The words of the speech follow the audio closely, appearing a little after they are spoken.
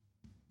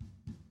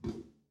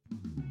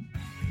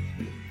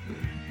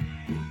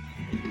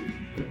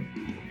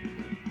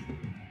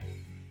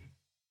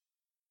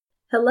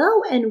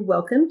Hello and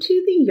welcome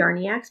to the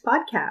Yarniacs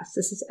podcast.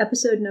 This is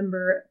episode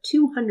number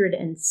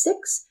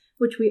 206,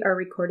 which we are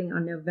recording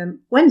on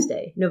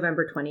Wednesday,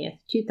 November 20th,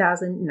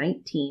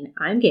 2019.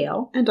 I'm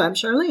Gail. And I'm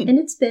Charlene. And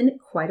it's been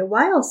quite a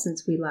while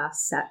since we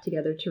last sat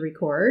together to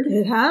record.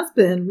 It has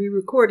been. We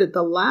recorded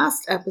the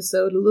last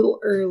episode a little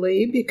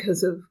early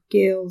because of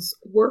Gail's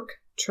work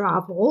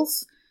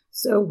travels.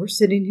 So we're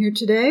sitting here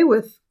today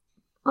with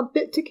a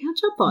bit to catch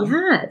up on.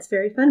 Yeah, it's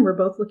very fun. We're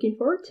both looking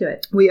forward to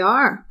it. We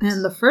are.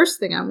 And the first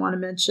thing I want to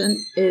mention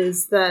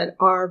is that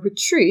our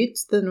retreat,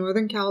 the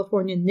Northern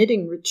California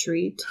Knitting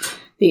Retreat,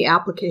 the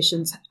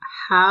applications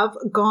have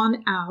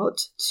gone out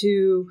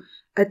to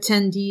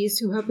attendees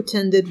who have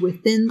attended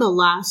within the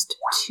last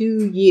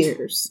 2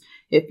 years.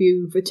 If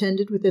you've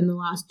attended within the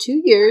last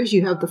 2 years,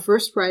 you have the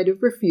first right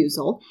of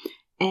refusal,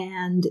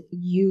 and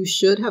you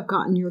should have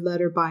gotten your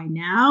letter by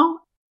now.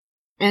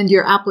 And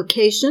your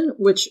application,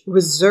 which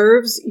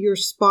reserves your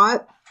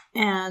spot,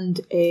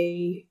 and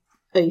a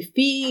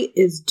fee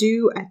is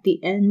due at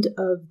the end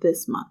of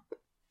this month.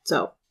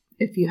 So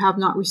if you have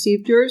not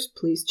received yours,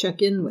 please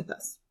check in with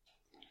us.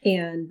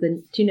 And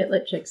the two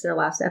Knitlit Chicks, their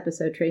last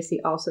episode, Tracy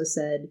also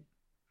said,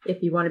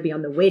 if you want to be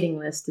on the waiting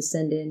list, to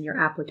send in your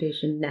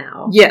application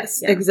now.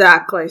 Yes,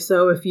 exactly.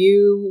 So if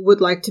you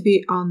would like to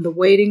be on the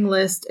waiting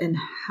list and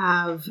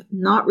have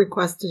not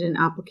requested an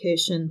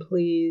application,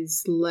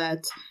 please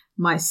let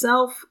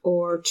myself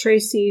or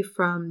Tracy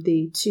from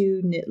the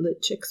Two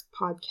Knitlit Chicks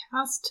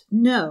podcast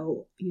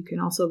know. You can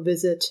also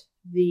visit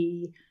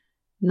the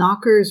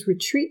Knockers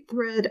Retreat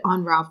thread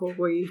on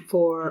Ravelry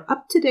for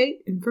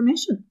up-to-date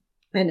information.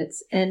 And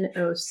it's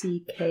Knockrs.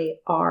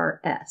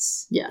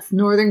 Yes,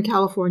 Northern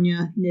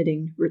California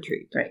Knitting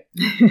Retreat. Right.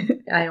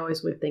 I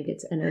always would think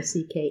it's Knockers.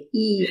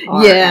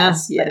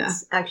 Yeah. But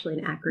it's actually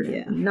an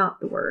acronym, not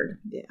the word.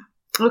 Yeah.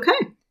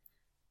 Okay.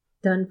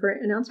 Done for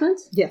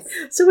announcements? Yes.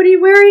 So what are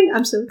you wearing?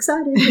 I'm so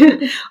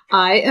excited.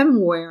 I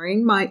am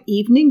wearing my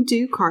Evening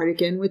Dew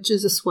cardigan, which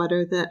is a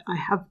sweater that I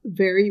have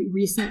very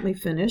recently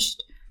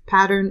finished.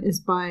 Pattern is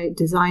by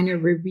designer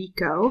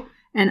Ririko,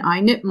 and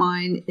I knit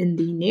mine in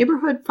the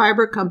Neighborhood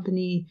Fiber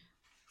Company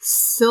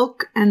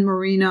silk and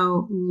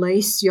merino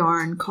lace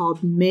yarn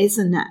called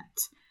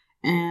Maisonette.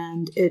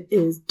 And it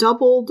is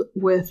doubled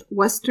with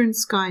Western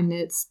Sky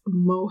Knits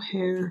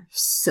mohair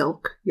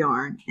silk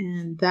yarn.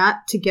 And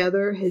that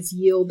together has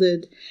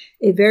yielded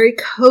a very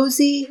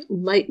cozy,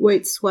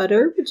 lightweight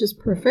sweater, which is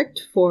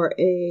perfect for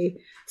a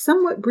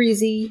somewhat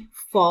breezy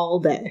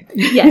fall day.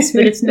 Yes,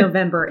 but it's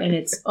November and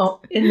it's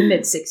in the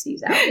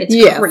mid-60s out.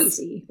 It's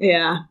crazy.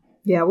 Yeah.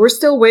 Yeah, we're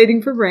still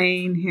waiting for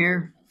rain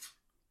here.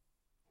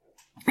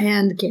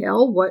 And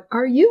Gail, what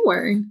are you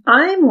wearing?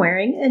 I'm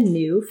wearing a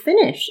new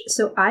finish.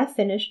 So I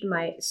finished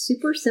my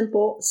super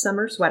simple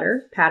summer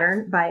sweater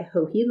pattern by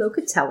Joji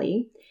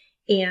Locatelli,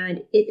 and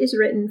it is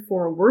written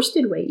for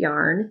worsted weight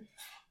yarn,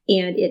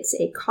 and it's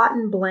a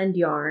cotton blend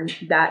yarn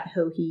that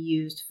Joji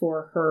used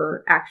for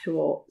her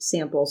actual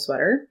sample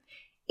sweater,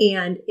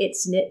 and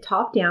it's knit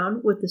top down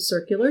with the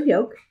circular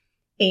yoke,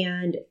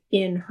 and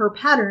in her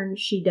pattern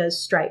she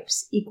does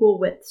stripes, equal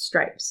width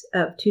stripes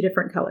of 2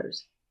 different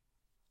colors.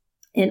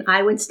 And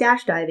I went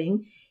stash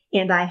diving,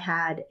 and I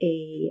had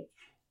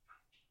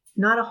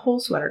not a whole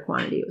sweater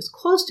quantity, it was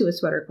close to a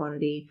sweater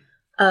quantity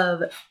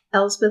of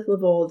Elspeth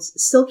Levold's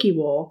silky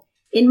wool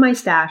in my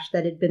stash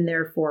that had been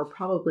there for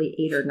probably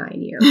 8 or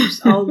 9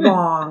 years, a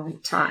long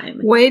time.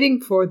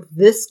 Waiting for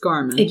this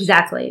garment.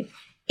 Exactly.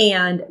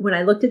 And when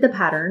I looked at the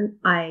pattern,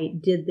 I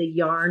did the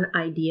yarn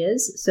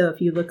ideas. So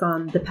if you look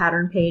on the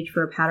pattern page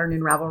for a pattern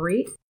in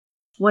Ravelry,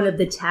 one of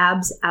the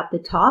tabs at the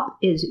top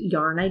is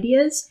yarn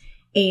ideas.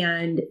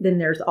 And then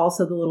there's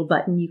also the little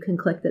button you can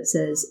click that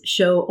says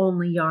show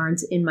only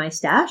yarns in my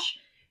stash.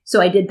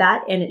 So I did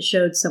that, and it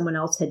showed someone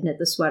else had knit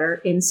the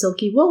sweater in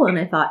silky wool. And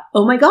I thought,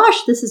 oh my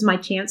gosh, this is my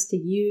chance to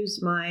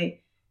use my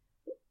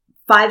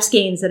 5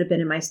 skeins that have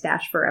been in my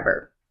stash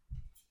forever.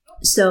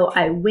 So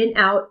I went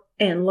out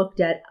and looked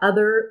at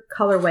other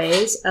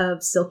colorways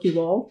of silky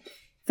wool,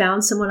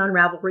 found someone on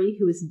Ravelry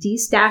who was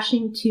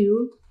destashing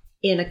too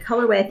in a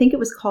colorway. I think it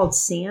was called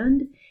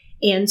Sand.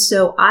 And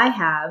so I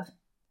have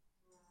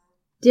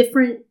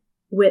different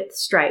width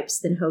stripes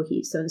than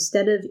Joji. So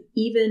instead of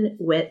even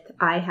width,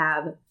 I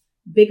have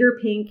bigger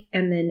pink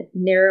and then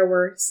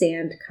narrower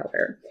sand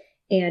color.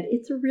 And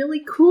it's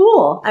really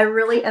cool. I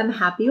really am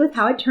happy with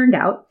how it turned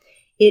out.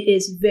 It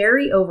is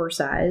very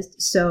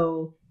oversized.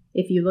 So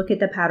if you look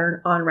at the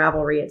pattern on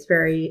Ravelry,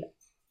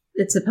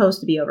 it's supposed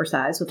to be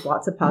oversized with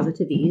lots of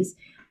positive ease.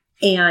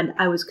 And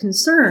I was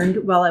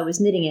concerned while I was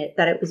knitting it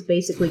that it was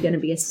basically going to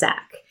be a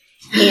sack.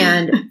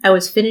 And I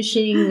was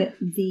finishing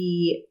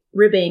the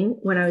ribbing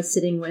when I was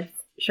sitting with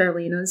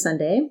Charlene on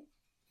Sunday,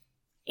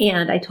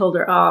 and I told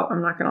her, oh,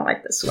 I'm not going to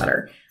like this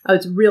sweater. I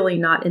was really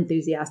not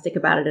enthusiastic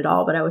about it at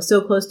all, but I was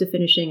so close to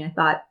finishing, I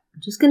thought,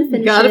 I'm just going to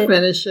finish it. You got to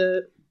finish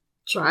it.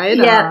 Try it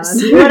on. Yeah,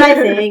 see what I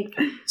think.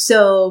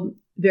 So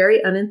very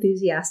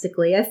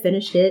unenthusiastically, I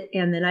finished it,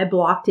 and then I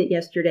blocked it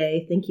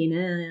yesterday thinking,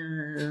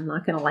 I'm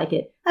not going to like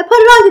it. I put it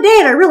on today,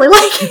 and I really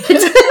like it.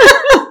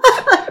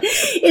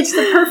 It's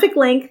the perfect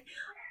length.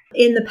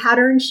 In the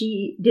pattern,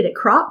 she did it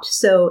cropped.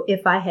 So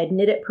if I had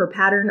knit it per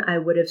pattern, I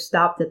would have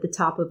stopped at the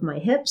top of my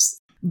hips.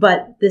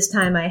 But this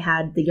time I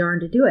had the yarn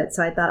to do it.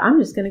 So I thought I'm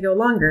just going to go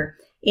longer.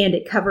 And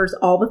it covers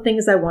all the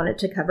things I want it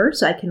to cover.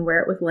 So I can wear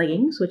it with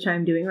leggings, which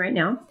I'm doing right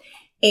now.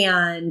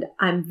 And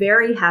I'm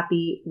very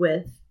happy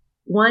with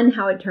 1,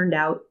 how it turned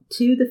out,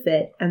 2, the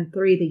fit, and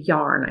 3, the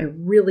yarn. I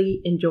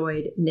really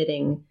enjoyed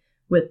knitting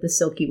with the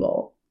silky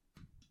wool.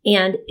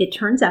 And it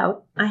turns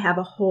out I have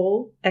a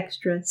whole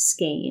extra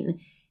skein.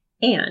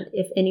 And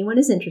if anyone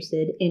is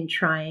interested in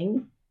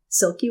trying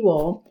silky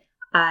wool,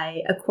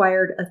 I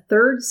acquired a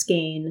 3rd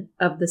skein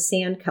of the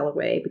sand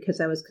colorway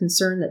because I was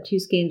concerned that 2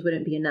 skeins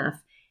wouldn't be enough.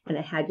 And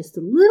I had just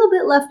a little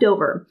bit left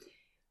over.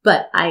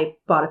 But I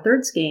bought a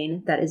 3rd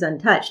skein that is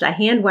untouched. I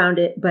hand wound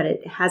it, but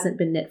it hasn't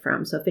been knit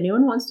from. So if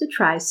anyone wants to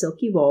try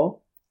silky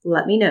wool,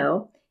 let me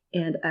know,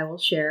 and I will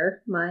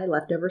share my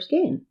leftover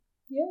skein.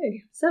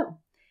 Yay. So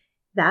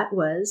that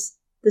was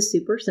the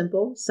super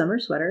simple summer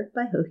sweater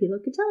by Joji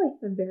Locatelli.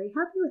 I'm very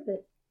happy with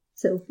it.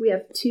 So we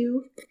have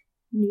 2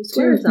 new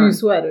sweaters on. 2 new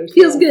sweaters.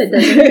 Feels good,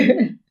 doesn't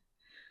it?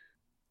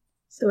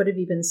 So what have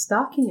you been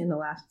stocking in the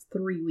last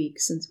 3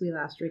 weeks since we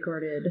last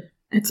recorded?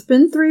 It's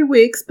been 3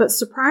 weeks, but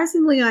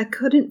surprisingly, I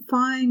couldn't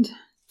find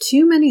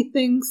too many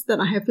things that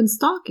I have been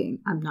stocking.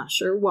 I'm not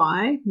sure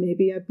why.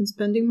 Maybe I've been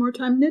spending more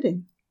time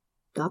knitting.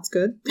 That's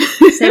good.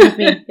 Same with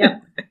me.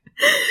 Yep.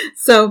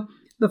 So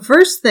the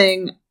first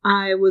thing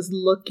I was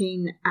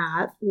looking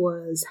at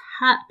was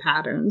hat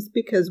patterns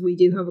because we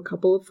do have a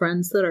couple of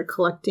friends that are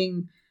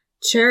collecting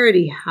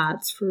charity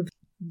hats for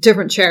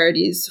different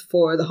charities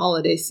for the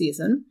holiday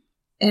season.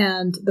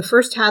 And the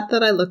first hat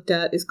that I looked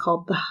at is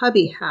called the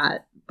Hubby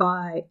Hat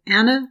by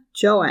Anna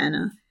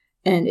Joanna,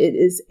 and it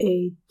is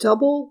a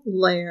double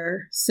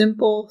layer,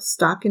 simple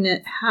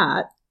stockinette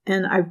hat,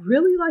 and I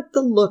really like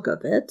the look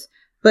of it,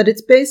 but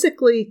it's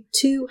basically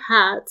 2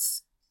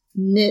 hats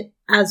knit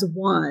as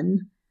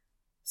one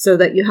so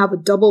that you have a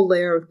double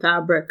layer of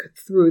fabric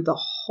through the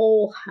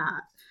whole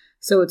hat.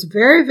 So it's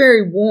very,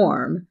 very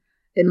warm.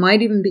 It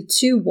might even be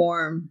too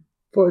warm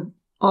for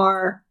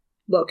our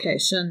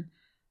location.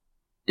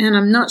 And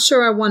I'm not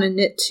sure I want to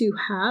knit 2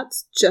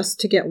 hats just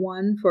to get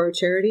one for a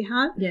charity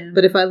hat. Yeah.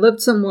 But if I lived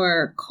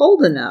somewhere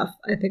cold enough,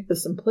 I think the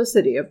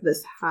simplicity of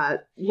this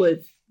hat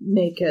would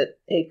make it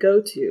a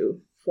go-to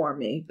for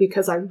me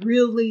because I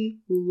really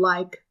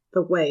like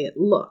the way it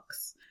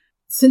looks.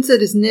 Since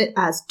it is knit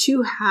as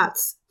 2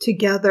 hats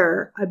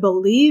together, I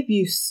believe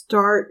you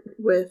start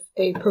with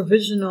a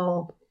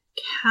provisional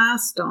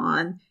cast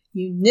on.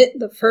 You knit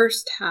the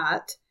first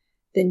hat,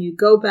 then you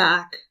go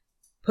back,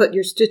 put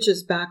your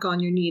stitches back on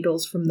your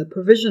needles from the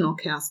provisional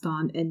cast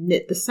on and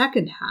knit the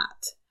second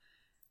hat,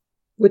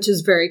 which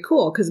is very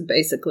cool because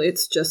basically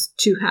it's just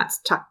 2 hats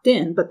tucked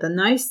in. But the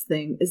nice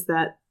thing is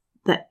that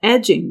the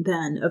edging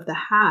then of the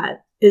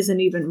hat isn't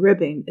even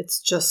ribbing. It's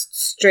just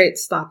straight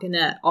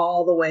stockinette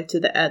all the way to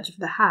the edge of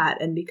the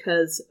hat. And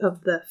because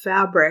of the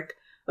fabric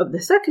of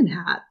the second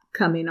hat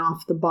coming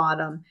off the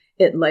bottom,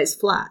 it lays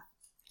flat.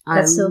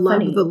 That's so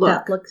love funny. The look.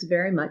 That looks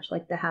very much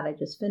like the hat I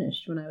just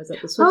finished when I was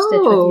at the Switch Stitch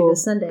with you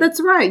this Sunday.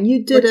 That's right.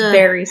 You did looks a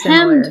very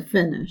similar. hemmed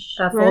finish.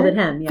 A folded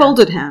hem, yeah.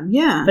 Folded hem,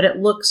 yeah. But it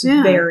looks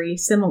very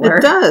similar.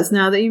 It does,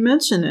 now that you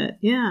mention it,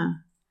 yeah.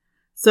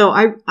 So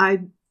I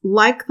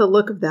like the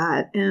look of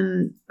that.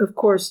 And, of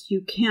course,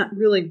 you can't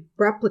really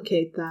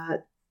replicate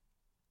that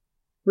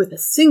with a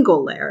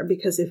single layer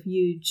because if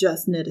you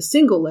just knit a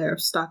single layer of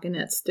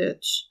stockinette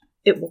stitch,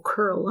 it will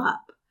curl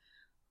up,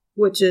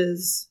 which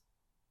is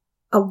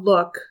a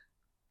look,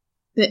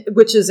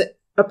 which is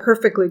a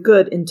perfectly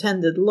good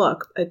intended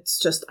look. It's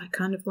just, I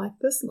kind of like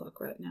this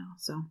look right now.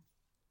 So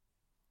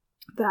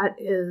that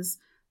is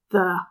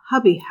the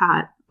Hubby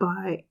Hat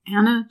by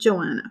Anna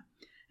Joanna.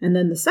 And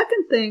then the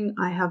second thing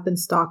I have been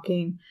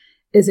stocking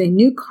is a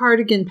new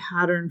cardigan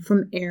pattern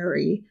from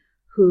Aerie,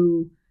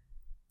 who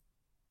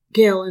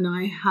Gail and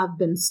I have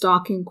been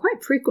stocking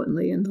quite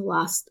frequently in the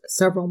last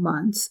several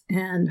months.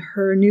 And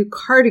her new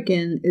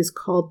cardigan is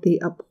called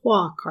the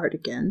Apois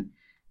cardigan.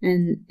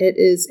 And it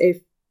is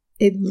a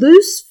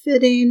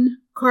loose-fitting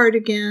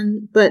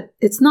cardigan, but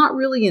it's not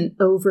really an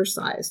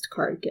oversized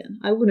cardigan.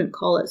 I wouldn't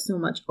call it so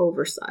much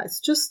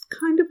oversized, just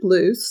kind of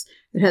loose.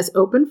 It has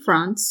open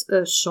fronts,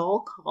 a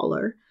shawl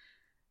collar,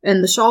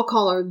 and the shawl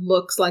collar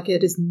looks like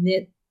it is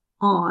knit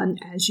on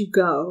as you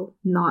go,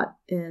 not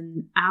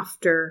in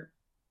after.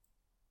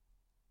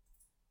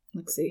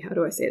 Let's see, how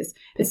do I say this?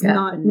 It's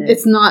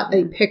not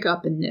a pick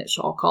up and knit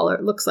shawl collar.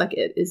 It looks like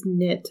it is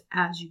knit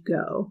as you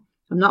go.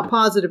 I'm not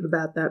positive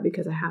about that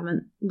because I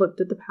haven't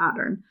looked at the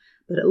pattern,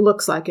 but it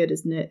looks like it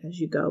is knit as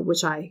you go,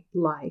 which I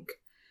like.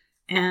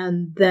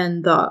 And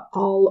then the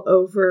all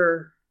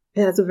over,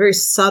 it has a very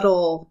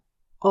subtle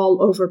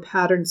all over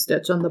pattern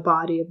stitch on the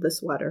body of the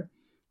sweater.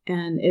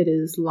 And it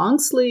is long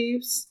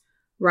sleeves,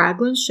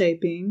 raglan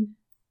shaping,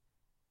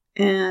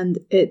 and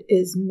it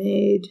is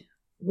made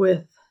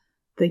with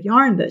the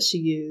yarn that she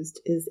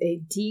used is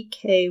a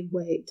DK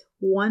weight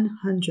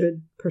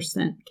 100%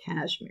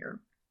 cashmere.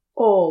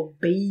 Oh,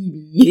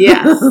 baby.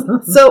 Yes.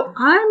 So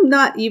I'm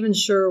not even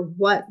sure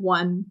what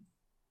one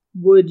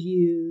would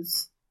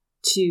use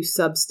to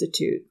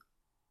substitute.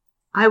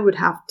 I would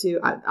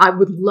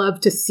love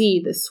to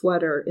see this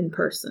sweater in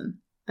person.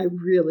 I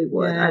really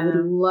would. Yeah. I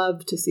would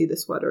love to see the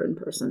sweater in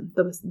person,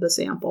 the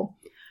sample.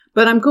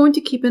 But I'm going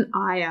to keep an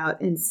eye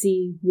out and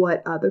see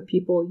what other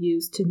people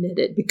use to knit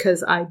it,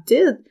 because I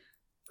did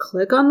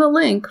click on the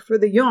link for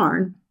the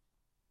yarn,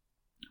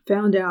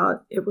 found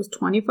out it was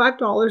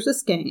 $25 a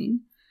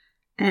skein,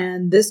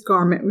 and this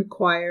garment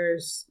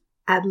requires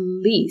at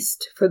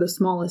least, for the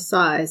smallest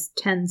size,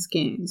 10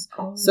 skeins.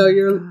 Oh, so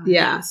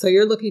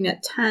you're looking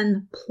at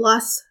 10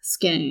 plus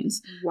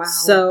skeins. Wow.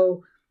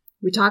 So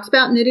we talked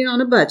about knitting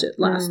on a budget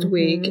last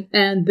week,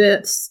 and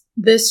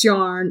this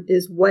yarn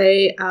is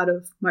way out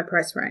of my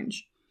price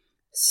range.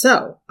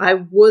 So I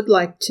would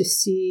like to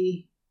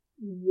see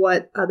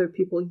what other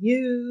people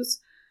use.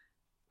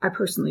 I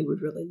personally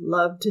would really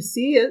love to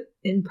see it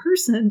in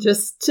person,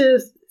 just to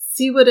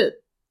see what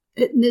it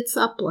knits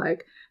up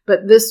like.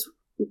 But this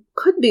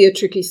could be a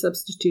tricky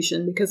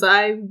substitution, because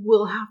I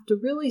will have to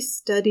really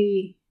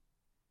study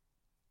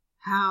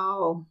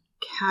how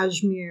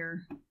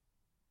cashmere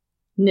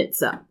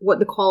knits up, what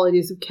the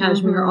qualities of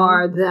cashmere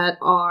are that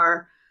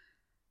are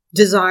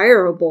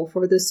desirable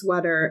for this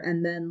sweater,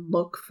 and then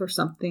look for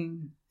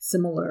something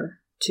similar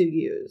to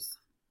use.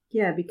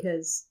 Yeah,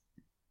 because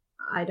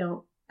I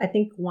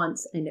think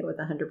once I knit with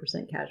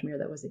 100% cashmere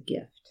that was a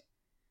gift.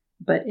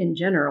 But in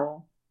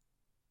general,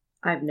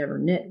 I've never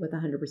knit with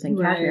 100%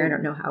 cashmere. I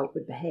don't know how it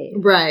would behave.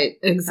 Right,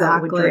 exactly. How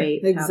it would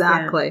drape,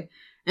 exactly.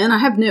 And I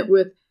have knit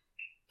with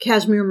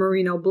cashmere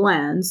merino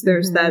blends.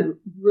 There's that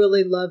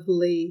really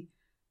lovely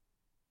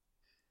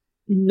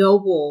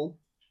noble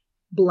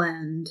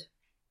blend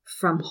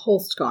from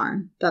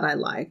Holstgarn that I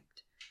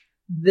liked.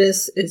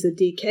 This is a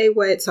DK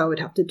weight, so I would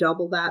have to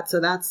double that. So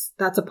that's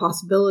a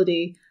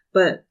possibility.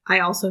 But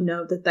I also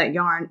know that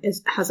yarn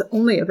has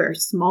only a very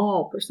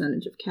small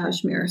percentage of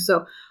cashmere.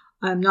 So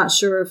I'm not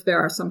sure if there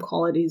are some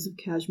qualities of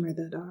cashmere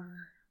that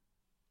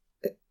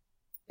are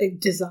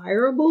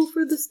desirable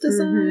for this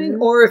design,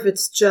 or if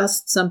it's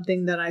just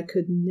something that I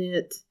could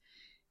knit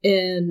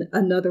in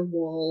another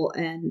wool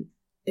and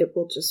it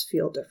will just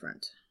feel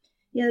different.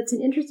 Yeah, it's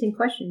an interesting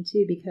question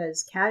too,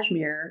 because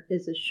cashmere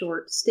is a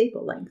short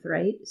staple length,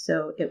 right?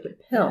 So it would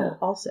pill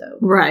also.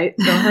 Right.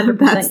 So 100%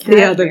 That's cashmere,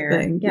 the other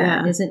thing.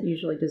 Yeah, isn't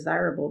usually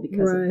desirable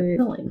because of the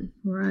pilling.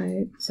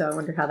 Right. So I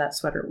wonder how that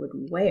sweater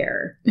would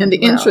wear. And the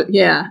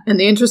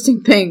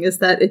interesting thing is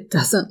that it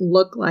doesn't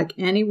look like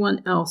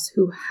anyone else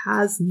who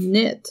has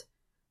knit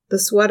the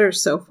sweater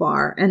so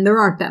far, and there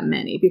aren't that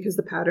many because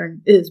the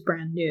pattern is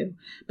brand new,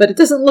 but it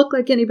doesn't look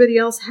like anybody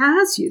else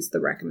has used the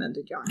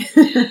recommended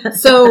yarn.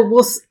 So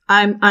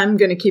I'm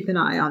going to keep an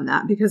eye on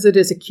that, because it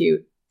is a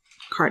cute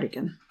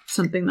cardigan,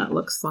 something that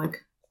looks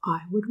like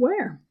I would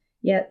wear.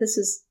 Yeah, this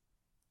is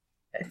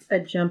a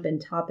jump in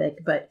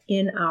topic, but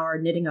in our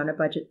Knitting on a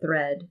Budget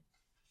thread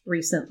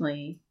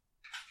recently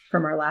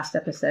from our last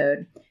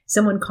episode,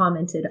 someone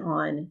commented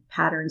on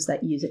patterns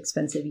that use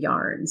expensive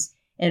yarns.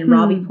 And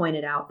Robbie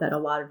pointed out that a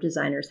lot of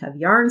designers have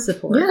yarn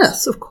supports.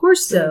 Yes, of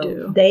course they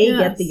do. So they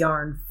get the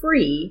yarn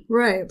free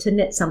right. to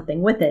knit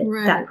something with it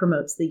that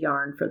promotes the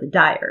yarn for the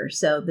dyer.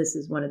 So this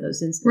is one of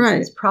those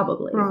instances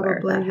probably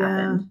where that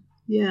happened.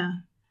 Yeah.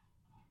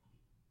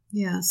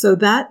 Yeah, so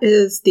that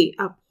is the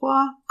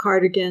Appois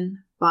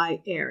cardigan by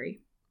Aerie.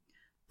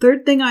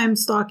 Third thing I am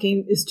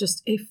stocking is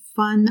just a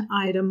fun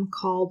item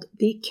called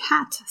the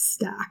Cat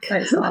Stack.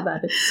 I saw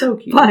that. It's so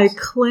cute. By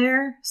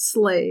Claire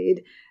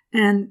Slade.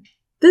 And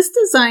this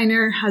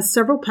designer has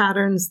several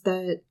patterns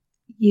that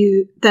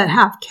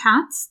have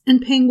cats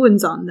and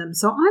penguins on them.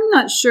 So I'm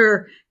not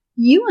sure.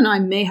 You and I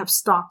may have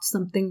stocked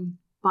something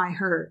by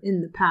her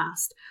in the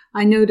past.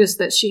 I noticed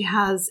that she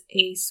has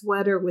a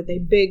sweater with a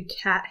big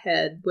cat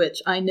head,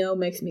 which I know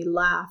makes me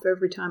laugh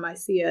every time I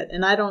see it.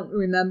 And I don't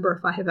remember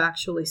if I have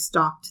actually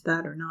stocked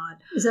that or not.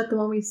 Is that the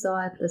one we saw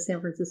at the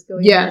San Francisco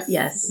event?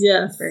 Yes.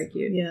 Yes. Very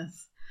cute.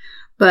 Yes.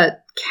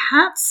 But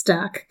Cat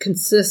Stack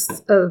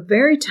consists of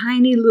very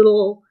tiny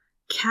little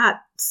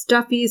cat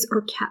stuffies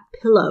or cat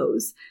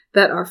pillows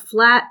that are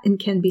flat and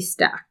can be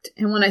stacked.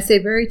 And when I say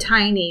very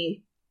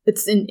tiny,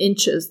 it's in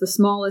inches. The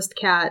smallest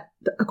cat,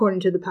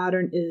 according to the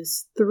pattern,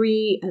 is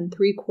 3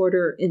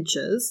 3/4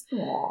 inches.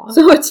 Aww.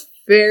 So it's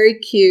very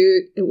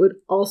cute. It would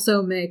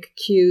also make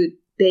cute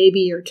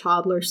baby or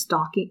toddler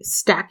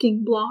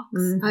stacking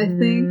blocks, I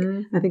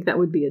think. I think that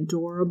would be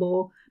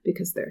adorable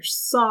because they're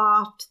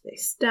soft, they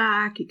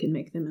stack, you can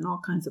make them in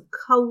all kinds of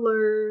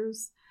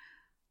colors.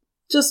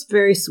 Just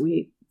very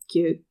sweet.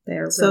 Cute.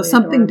 They're really so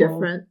something adorable.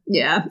 Different.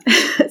 Yeah.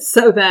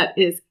 So that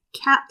is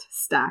Cat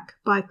Stack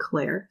by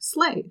Claire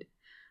Slade.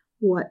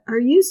 What are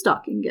you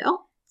stocking,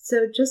 Gail?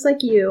 So just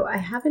like you, I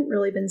haven't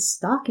really been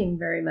stocking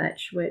very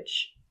much,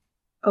 which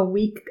a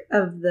week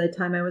of the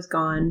time I was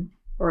gone,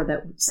 or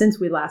that since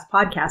we last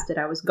podcasted,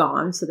 I was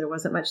gone. So there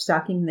wasn't much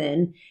stocking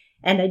then.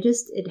 And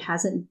it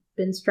hasn't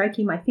been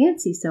striking my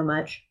fancy so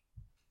much.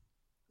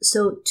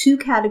 So 2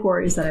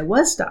 categories that I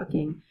was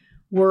stocking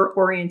were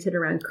oriented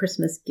around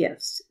Christmas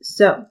gifts.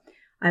 So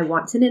I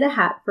want to knit a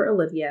hat for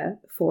Olivia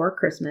for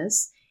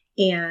Christmas.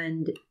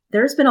 And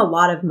there's been a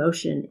lot of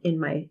motion in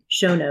my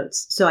show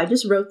notes. So I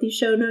just wrote these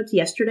show notes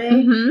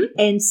yesterday.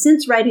 And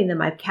since writing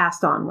them, I've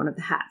cast on one of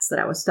the hats that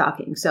I was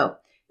stocking. So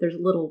there's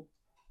a little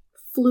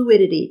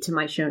fluidity to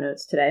my show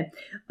notes today.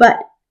 But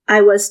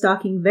I was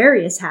stocking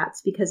various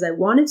hats because I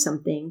wanted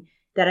something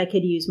that I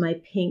could use my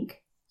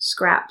pink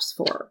scraps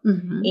for.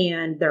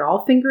 And they're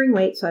all fingering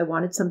weight. So I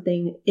wanted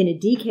something in a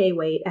DK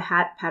weight, a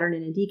hat pattern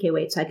in a DK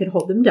weight, so I could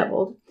hold them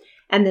doubled.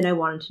 And then I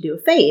wanted to do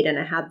a fade, and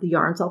I had the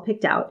yarns all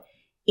picked out.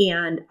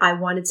 And I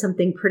wanted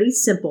something pretty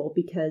simple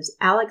because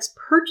Alex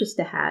purchased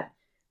a hat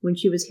when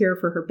she was here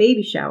for her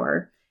baby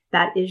shower.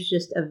 That is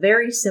just a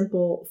very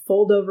simple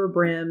fold over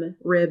brim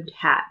ribbed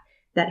hat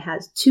that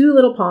has 2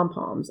 little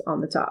pom-poms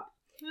on the top.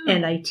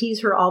 And I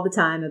tease her all the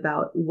time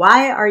about,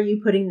 why are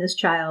you putting this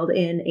child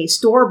in a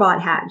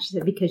store-bought hat? And she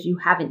said, because you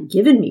haven't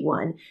given me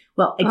one.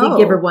 Well, I did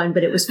give her one,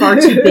 but it was far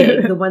too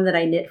big. The one that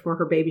I knit for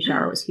her baby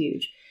shower was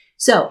huge.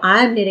 So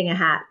I'm knitting a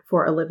hat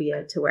for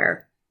Olivia to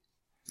wear.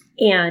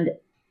 And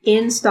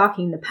in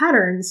stocking the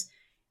patterns,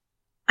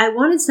 I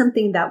wanted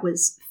something that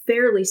was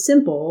fairly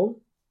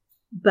simple,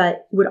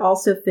 but would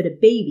also fit a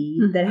baby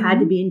that had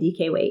to be in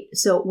DK weight.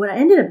 So what I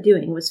ended up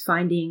doing was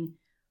finding,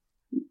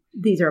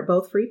 these are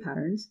both free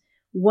patterns,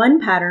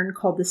 one pattern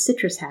called the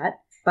Citrus Hat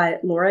by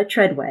Laura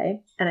Treadway.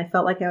 And I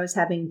felt like I was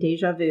having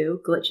deja vu,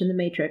 glitch in the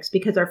matrix,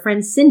 because our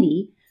friend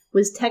Cindy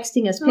was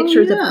texting us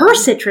pictures of her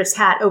citrus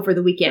hat over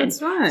the weekend.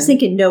 That's right. I was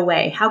thinking, no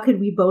way. How could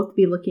we both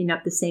be looking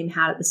up the same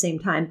hat at the same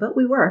time? But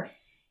we were.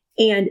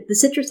 And the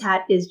citrus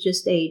hat is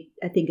just I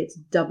think it's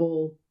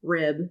double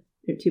rib,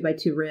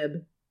 2x2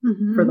 rib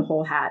for the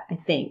whole hat, I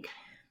think.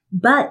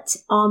 But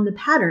on the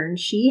pattern,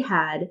 she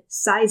had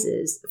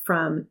sizes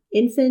from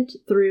infant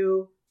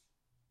through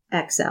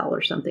XL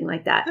or something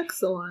like that.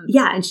 Excellent.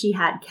 Yeah, and she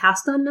had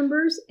cast on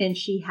numbers, and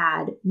she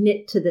had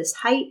knit to this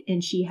height,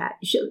 and she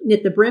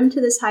knit the brim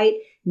to this height,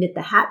 knit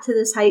the hat to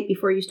this height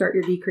before you start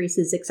your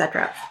decreases,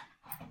 etc.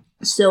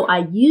 So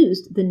I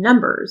used the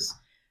numbers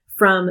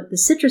from the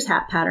citrus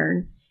hat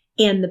pattern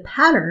and the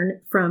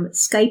pattern from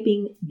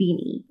Skyping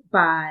Beanie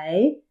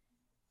by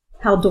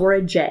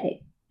Haldora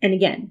J. And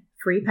again,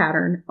 free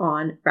pattern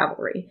on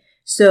Ravelry.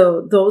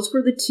 So those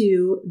were the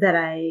 2 that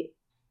I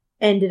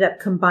ended up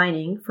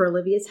combining for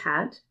Olivia's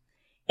hat.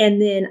 And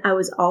then I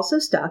was also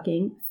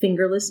stocking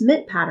fingerless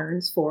mitt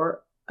patterns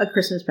for a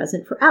Christmas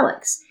present for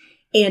Alex.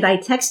 And I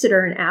texted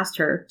her and asked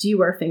her, do you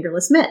wear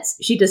fingerless mitts?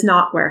 She does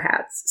not wear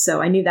hats.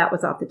 So I knew that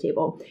was off the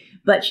table.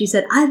 But she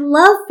said, I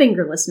love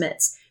fingerless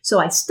mitts. So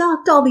I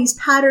stocked all these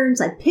patterns.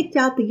 I picked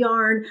out the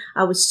yarn.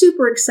 I was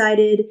super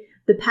excited.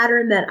 The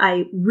pattern that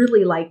I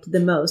really liked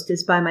the most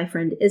is by my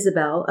friend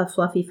Isabel of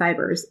Fluffy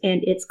Fibers.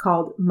 And it's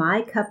called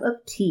My Cup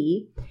of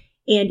Tea.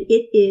 And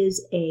it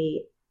is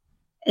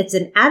it's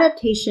an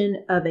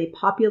adaptation of a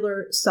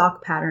popular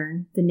sock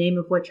pattern, the name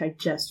of which I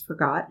just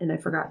forgot. And I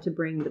forgot to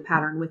bring the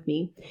pattern with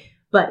me.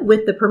 But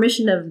with the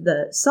permission of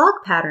the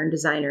sock pattern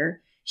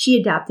designer, she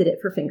adapted it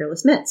for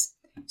fingerless mitts.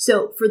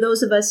 So for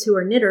those of us who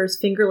are knitters,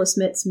 fingerless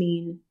mitts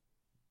mean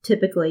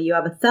typically you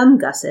have a thumb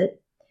gusset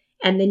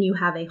and then you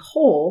have a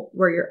hole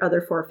where your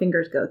other 4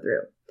 fingers go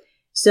through.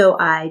 So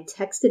I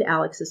texted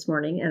Alex this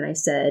morning and I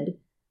said,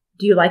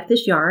 do you like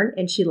this yarn?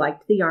 And she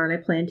liked the yarn I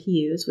plan to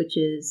use, which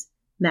is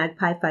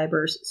Magpie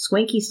Fibers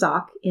Swanky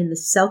Sock in the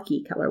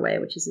Selkie colorway,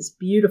 which is this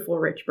beautiful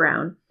rich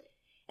brown.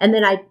 And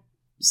then I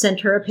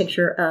sent her a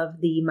picture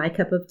of the My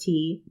Cup of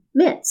Tea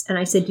mitts. And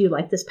I said, do you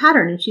like this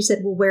pattern? And she said,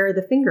 well, where are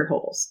the finger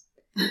holes?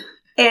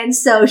 And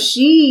so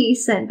she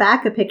sent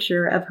back a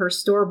picture of her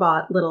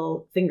store-bought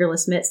little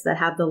fingerless mitts that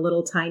have the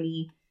little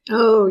tiny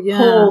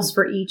holes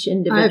for each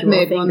individual I've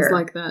made finger. ones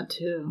like that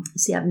too.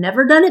 See, I've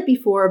never done it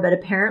before, but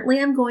apparently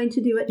I'm going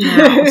to do it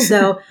now.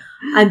 So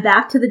I'm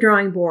back to the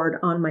drawing board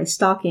on my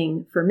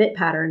stocking for mitt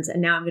patterns,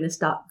 and now I'm going to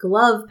stock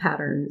glove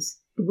patterns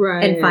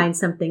and find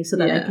something so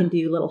that I can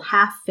do little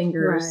half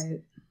fingers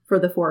for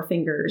the 4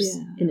 fingers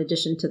in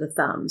addition to the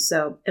thumb.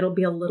 So it'll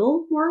be a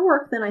little more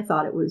work than I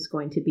thought it was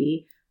going to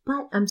be,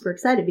 but I'm super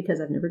excited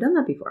because I've never done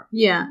that before.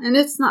 Yeah, and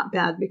it's not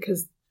bad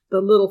because the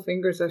little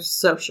fingers are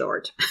so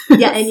short.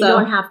 Yeah, and you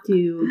don't have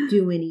to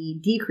do any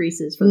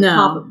decreases from the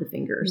top of the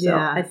finger. So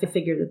I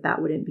figured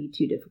that wouldn't be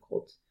too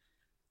difficult.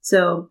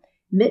 So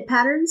mitt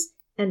patterns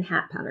and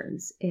hat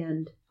patterns,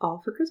 and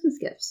all for Christmas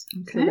gifts.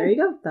 Okay. So there you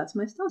go. That's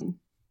my stocking.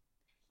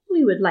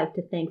 We would like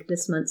to thank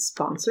this month's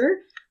sponsor,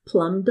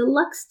 Plum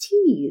Deluxe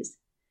Teas.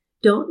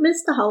 Don't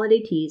miss the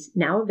holiday teas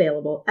now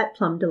available at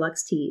Plum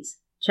Deluxe Teas.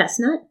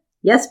 Chestnut?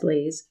 Yes,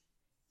 please.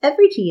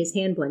 Every tea is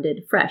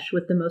hand-blended, fresh,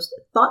 with the most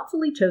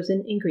thoughtfully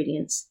chosen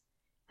ingredients.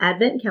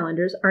 Advent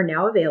calendars are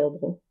now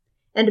available.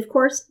 And of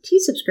course, tea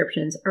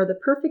subscriptions are the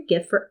perfect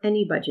gift for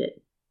any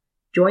budget.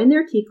 Join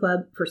their tea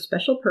club for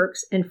special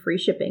perks and free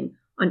shipping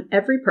on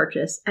every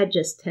purchase at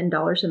just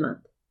 $10 a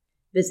month.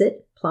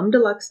 Visit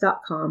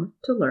plumdeluxe.com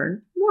to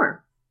learn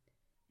more.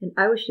 And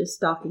I was just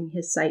stalking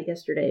his site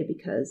yesterday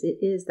because it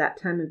is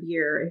that time of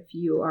year. If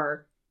you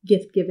are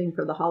gift giving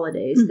for the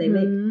holidays,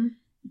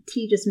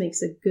 tea just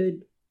makes a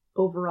good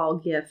overall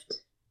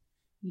gift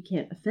you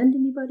can't offend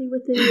anybody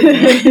with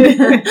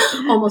it.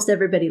 Almost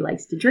everybody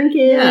likes to drink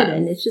it. Yes.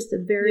 And it's just a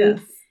very,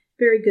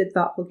 very good,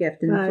 thoughtful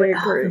gift. And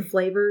the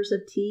flavors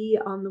of tea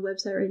on the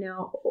website right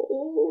now,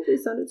 they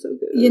sounded so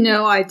good. You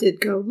know, I did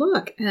go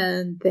look,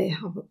 and they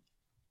have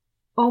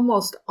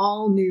almost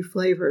all new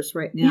flavors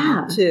right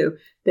now, too.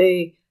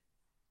 They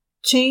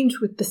change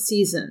with the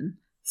season,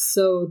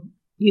 so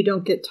you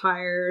don't get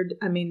tired.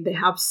 I mean, they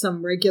have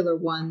some regular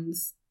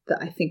ones that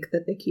I think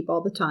that they keep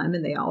all the time,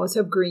 and they always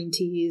have green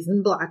teas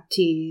and black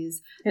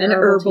teas and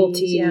herbal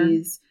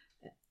teas.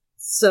 Yeah.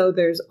 So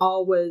there's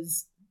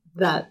always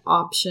that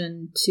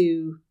option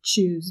to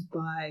choose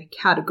by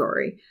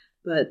category,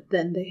 but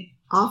then they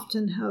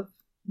often have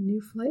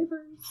new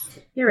flavors.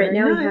 Yeah, right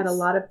now we had a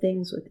lot of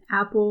things with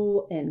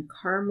apple and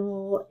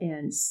caramel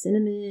and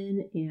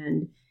cinnamon,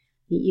 and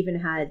he even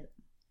had,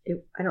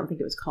 I don't think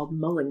it was called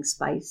mulling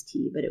spice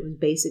tea, but it was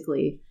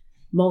basically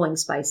mulling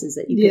spices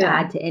that you could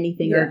add to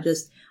anything, or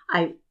just,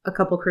 a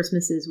couple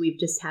Christmases, we've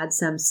just had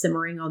some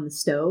simmering on the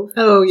stove.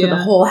 Oh, yeah. So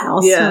the whole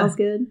house smells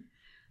good.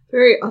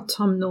 Very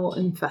autumnal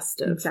and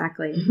festive.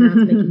 Exactly. Now it's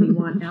making me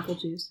want apple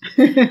juice.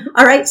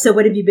 All right. So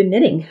what have you been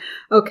knitting?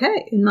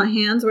 Okay. In my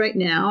hands right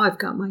now, I've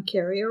got my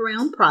Carry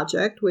Around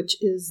project,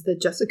 which is the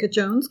Jessica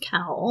Jones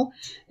cowl.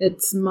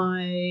 It's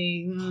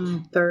my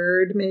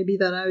third maybe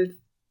that I've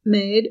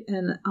made,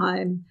 and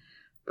I'm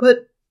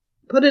put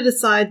it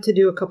aside to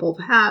do a couple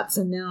of hats,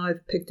 and now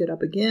I've picked it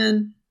up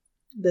again.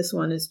 This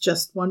one is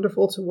just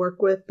wonderful to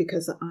work with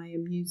because I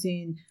am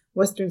using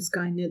Western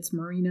Sky Knits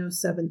Merino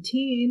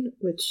 17,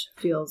 which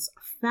feels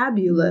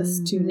fabulous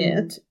to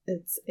knit.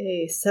 It's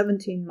a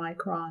 17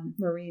 micron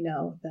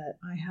merino that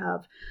I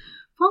have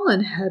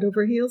fallen head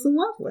over heels in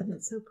love with.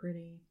 It's so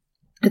pretty.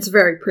 It's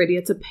very pretty.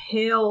 It's a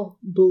pale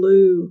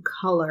blue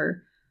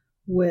color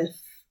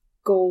with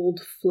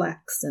gold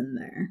flecks in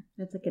there.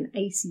 That's like an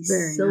icy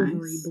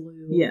silvery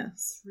blue. Yes.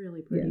 It's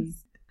really pretty.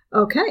 Yes.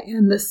 Okay,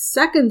 and the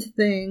second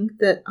thing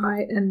that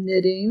I am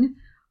knitting,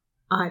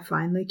 I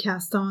finally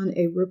cast on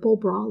a ripple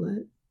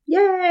bralette.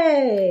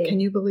 Yay! Can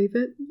you believe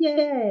it?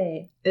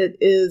 Yay! It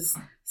is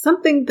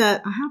something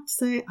that I have to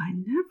say I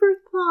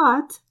never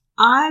thought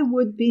I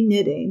would be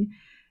knitting.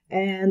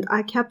 And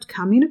I kept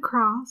coming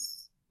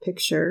across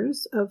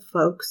pictures of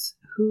folks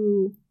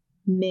who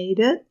made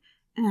it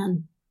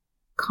and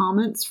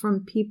comments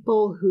from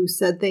people who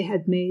said they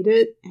had made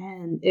it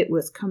and it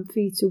was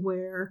comfy to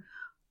wear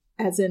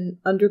as an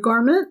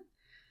undergarment.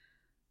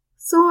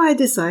 So I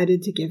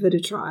decided to give it a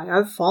try.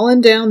 I've fallen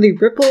down the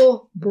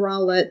ripple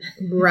bralette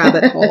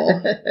rabbit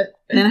hole.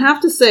 And I have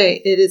to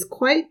say, it is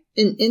quite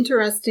an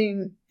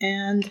interesting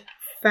and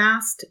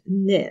fast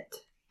knit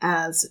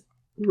as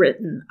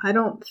written. I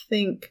don't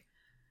think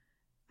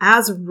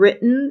as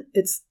written,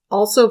 it's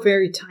also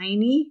very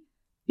tiny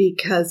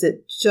because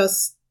it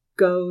just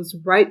goes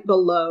right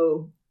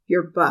below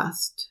your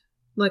bust,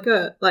 like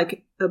a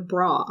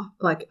bra,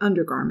 like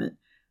undergarment.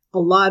 A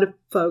lot of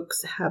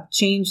folks have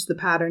changed the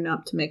pattern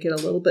up to make it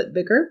a little bit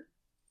bigger.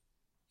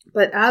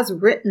 But as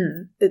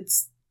written,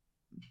 it's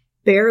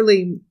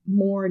barely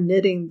more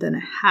knitting than a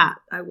hat,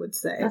 I would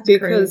say. That's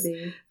because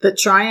crazy. The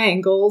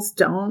triangles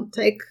don't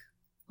take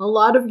a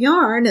lot of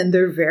yarn and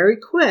they're very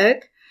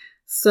quick.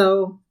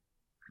 So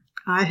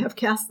I have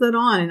cast that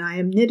on and I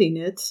am knitting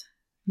it.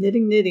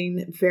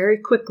 Knitting very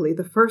quickly.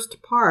 The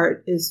first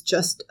part is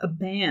just a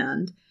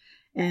band.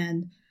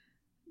 And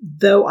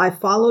Though I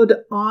followed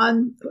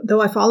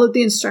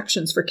the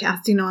instructions for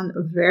casting on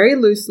very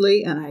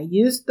loosely and I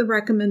used the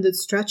recommended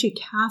stretchy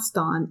cast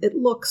on, it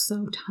looks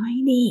so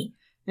tiny.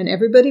 And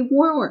everybody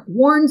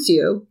warns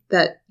you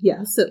that,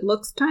 yes, it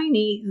looks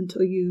tiny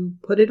until you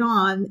put it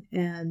on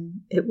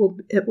and it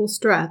will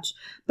stretch.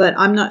 But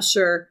I'm not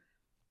sure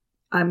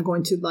I'm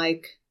going to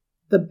like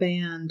the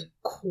band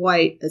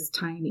quite as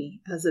tiny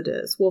as it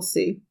is. We'll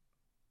see.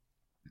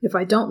 If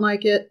I don't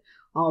like it,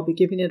 I'll be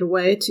giving it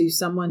away to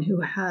someone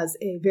who has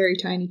a very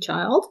tiny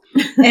child,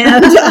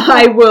 and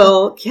I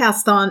will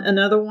cast on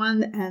another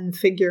one and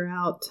figure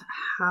out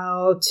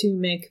how to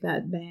make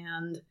that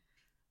band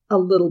a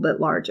little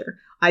bit larger.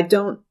 I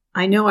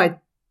know I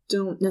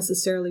don't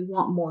necessarily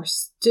want more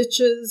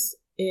stitches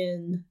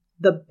in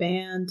the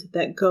band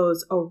that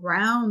goes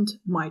around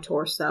my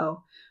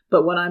torso,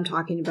 but what I'm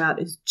talking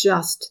about is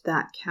just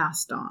that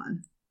cast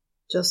on,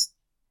 just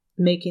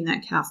making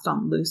that cast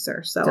on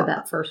looser. So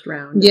that first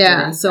round.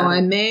 Yeah. So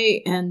I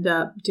may end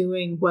up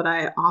doing what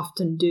I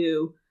often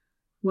do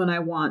when I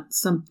want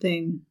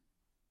something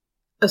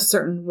a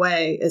certain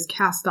way, is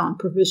cast on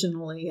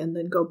provisionally and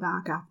then go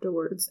back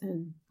afterwards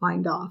and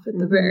bind off at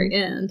the very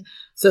end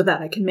so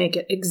that I can make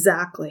it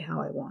exactly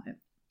how I want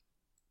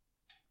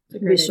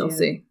it. We shall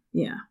see.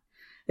 Yeah.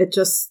 It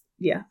just,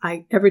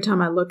 every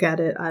time I look at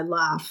it, I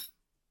laugh.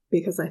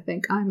 Because I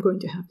think I'm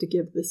going to have to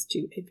give this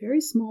to a very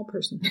small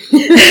person.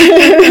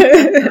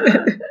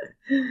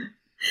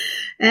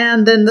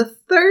 And then the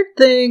third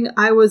thing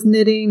I was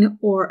knitting,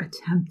 or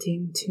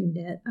attempting to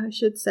knit, I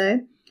should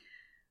say,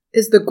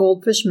 is the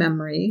Goldfish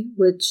Memory,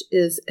 which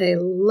is a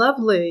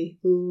lovely,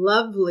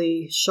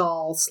 lovely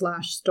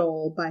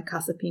shawl/stole by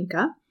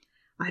Casapinka.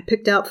 I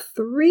picked out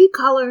 3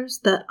 colors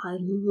that I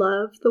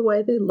love the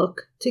way they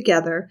look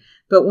together.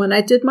 But when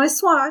I did my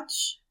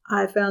swatch,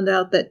 I found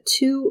out that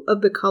 2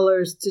 of the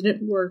colors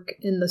didn't work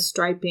in the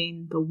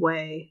striping the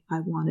way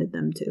I wanted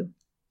them to.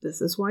 This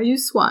is why you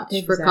swatch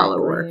for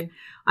color work.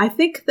 I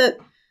think that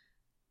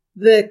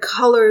the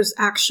colors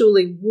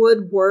actually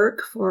would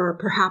work for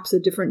perhaps a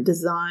different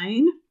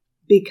design,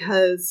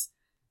 because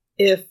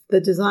if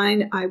the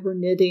design I were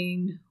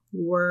knitting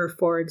were,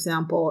 for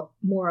example,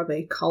 more of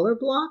a color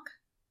block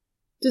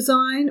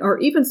design, or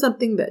even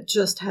something that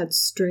just had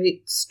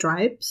straight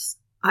stripes,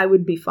 I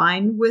would be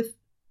fine with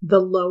the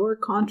lower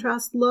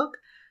contrast look,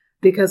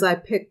 because I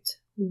picked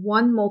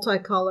 1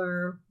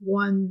 multicolor,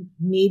 1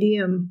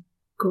 medium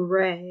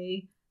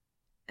gray,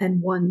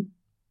 and 1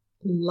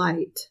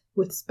 light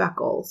with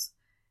speckles.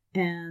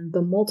 And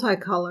the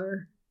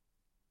multicolor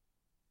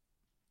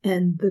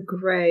and the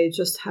gray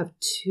just have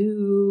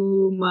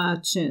too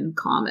much in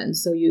common.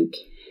 So you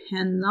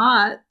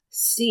cannot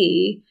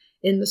see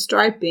in the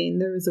striping,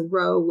 there is a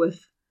row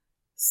with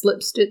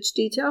slip stitch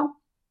detail.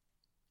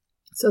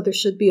 So there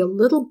should be a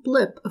little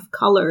blip of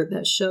color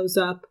that shows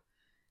up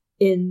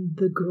in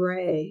the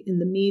gray, in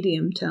the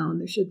medium tone.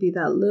 There should be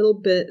that little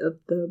bit of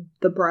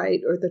the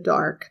bright or the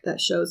dark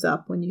that shows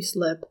up when you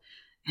slip,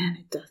 and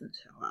it doesn't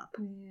show up.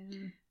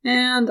 Yeah.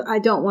 And I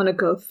don't want to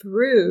go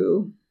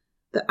through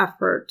the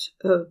effort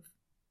of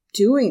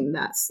doing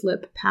that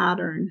slip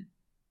pattern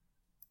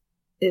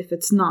if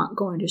it's not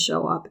going to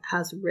show up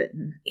as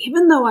written,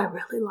 even though I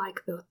really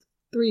like the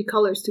 3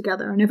 colors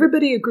together. And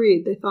everybody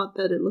agreed. They thought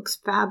that it looks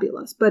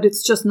fabulous, but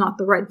it's just not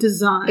the right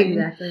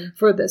design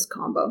for this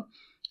combo.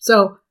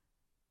 So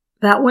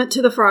that went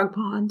to the frog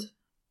pond,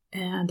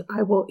 and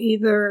I will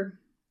either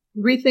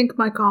rethink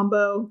my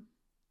combo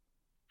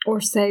or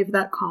save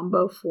that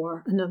combo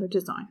for another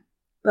design.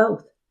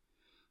 Both.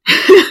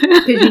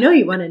 Because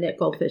you want to knit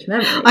Goldfish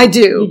Memory. I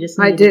do. You just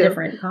need a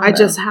different combo. I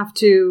just have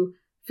to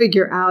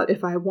figure out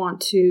if I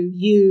want to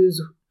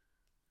use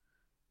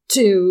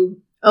 2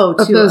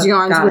 of those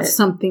yarns with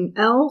something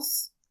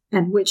else,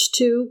 and which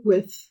 2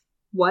 with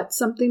what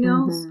something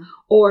else,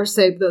 or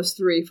save those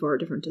 3 for a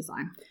different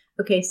design.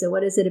 Okay, so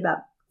what is it about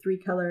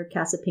 3-color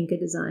Casapinka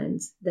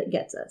designs that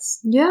gets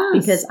us? Yeah.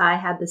 Because I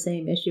had the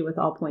same issue with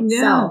All Points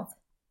South.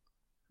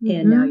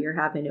 And now you're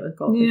having it with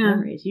Goldfish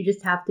Memories. You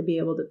just have to be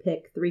able to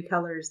pick 3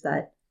 colors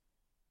that,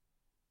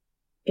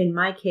 in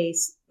my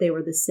case, they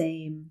were the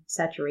same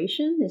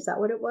saturation. Is that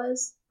what it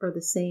was? Or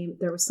the same,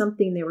 there was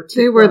something they were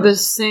too close. Were the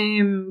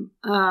same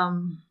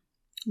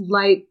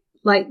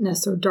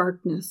lightness or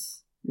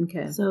darkness.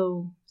 Okay.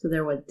 So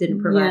there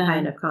didn't provide high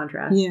enough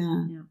contrast.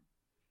 Yeah.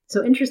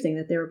 So interesting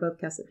that they were both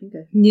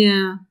Casapinka.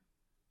 Yeah.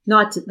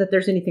 Not that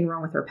there's anything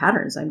wrong with her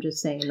patterns. I'm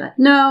just saying that.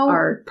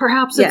 No,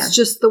 perhaps it's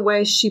just the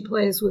way she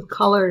plays with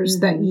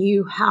colors that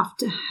you have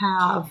to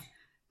have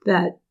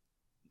that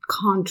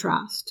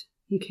contrast.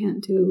 You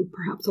can't do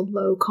perhaps a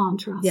low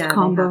contrast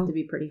combo. They have to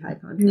be pretty high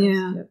contrast.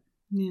 Yeah. Yep.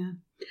 Yeah.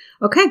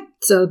 Okay,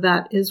 so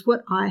that is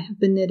what I have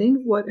been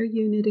knitting. What are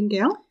you knitting,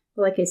 Gail?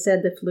 Well, like I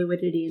said, the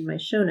fluidity in my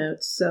show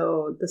notes.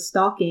 So the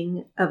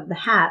stocking of the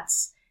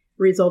hats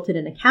resulted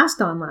in a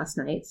cast on last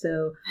night.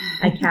 So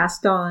I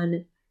cast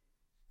on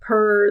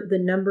per the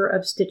number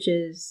of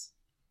stitches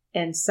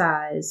and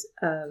size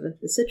of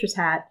the citrus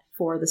hat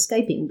for the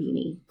Skyping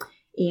beanie.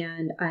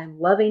 And I'm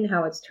loving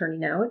how it's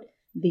turning out.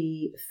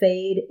 The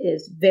fade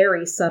is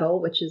very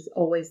subtle, which is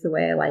always the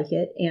way I like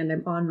it. And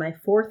I'm on my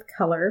 4th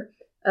color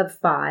of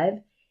 5.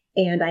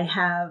 And I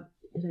have,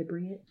 did I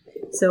bring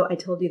it? So I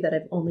told you that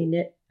I've only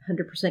knit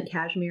 100%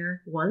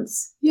 cashmere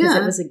once because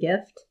it was a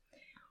gift.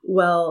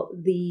 Well,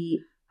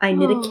 I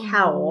knit a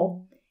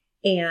cowl,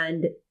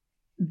 and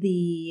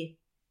the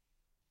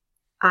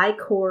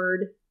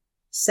I-cord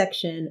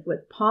section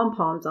with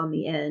pom-poms on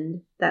the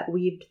end that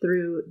weaved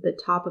through the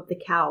top of the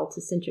cowl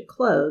to cinch it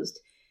closed,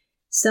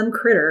 some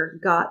critter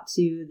got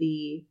to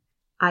the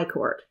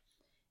I-cord.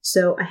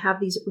 So I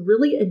have these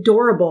really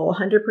adorable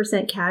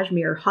 100%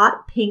 cashmere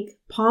hot pink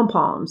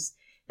pom-poms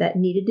that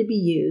needed to be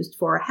used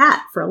for a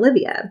hat for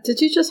Olivia.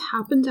 Did you just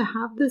happen to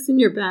have this in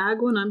your bag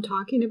when I'm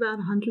talking about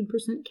 100%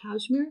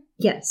 cashmere?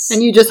 Yes.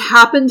 And you just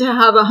happen to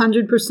have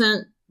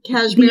 100%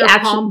 cashmere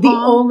pom-pom? The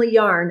only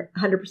yarn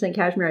 100%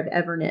 cashmere I've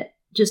ever knit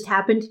just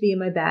happened to be in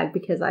my bag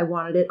because I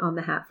wanted it on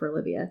the hat for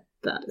Olivia.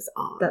 That is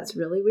odd. That's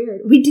really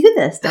weird. We do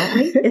this, don't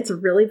we? It's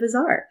really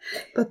bizarre.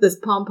 But this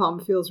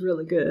pom-pom feels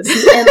really good.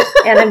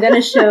 and I'm going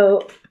to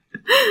show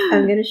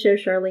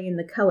Charlene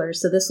the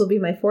colors. So this will be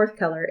my 4th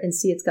color, and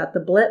see it's got the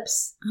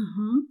blips.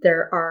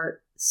 There are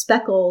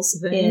speckles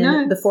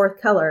the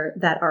 4th color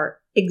that are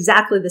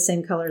exactly the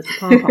same color as the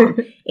pom-pom.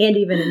 And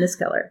even in this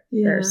color,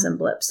 there are some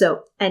blips.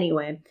 So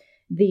anyway,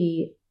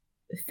 the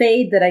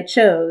fade that I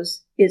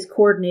chose is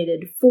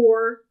coordinated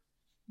for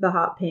the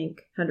hot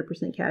pink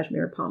 100%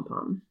 cashmere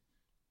pom-pom.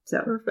 So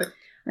perfect.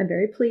 I'm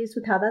very pleased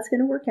with how that's going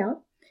to work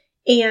out.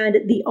 And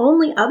the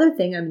only other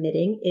thing I'm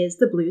knitting is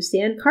the Blue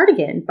Sand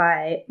Cardigan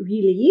by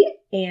Really,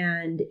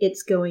 and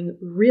it's going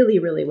really,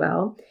 really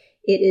well.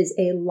 It is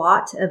a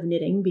lot of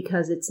knitting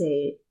because it's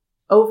a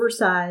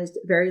oversized,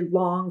 very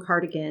long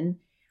cardigan.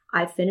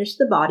 I finished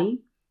the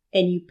body,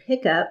 and you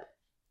pick up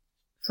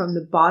from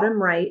the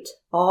bottom right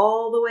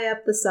all the way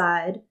up the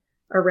side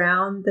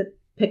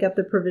pick up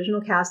the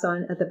provisional cast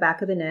on at the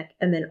back of the neck,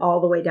 and then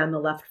all the way down the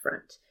left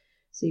front.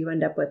 So you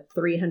end up with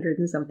 300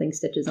 and something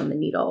stitches on the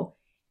needle.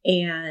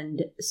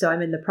 And so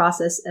I'm in the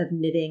process of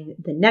knitting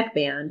the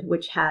neckband,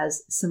 which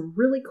has some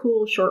really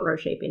cool short row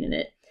shaping in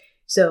it.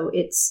 So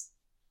it's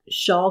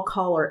shawl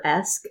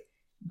collar-esque,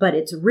 but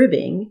it's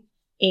ribbing,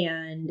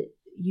 and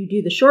you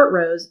do the short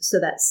rows so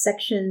that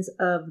sections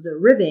of the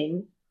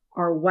ribbing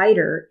are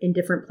wider in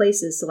different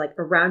places. So like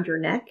around your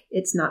neck,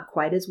 it's not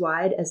quite as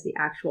wide as the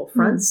actual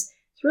fronts.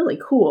 It's really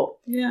cool.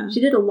 Yeah.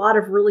 She did a lot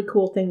of really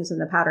cool things in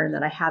the pattern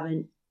that I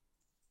haven't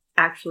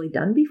actually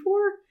done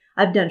before.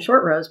 I've done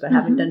short rows, but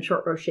haven't done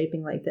short row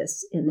shaping like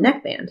this in the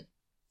neckband.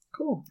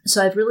 Cool.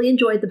 So I've really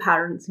enjoyed the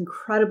pattern. It's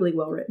incredibly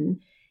well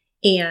written.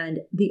 And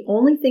the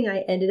only thing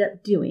I ended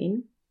up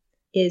doing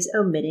is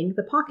omitting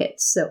the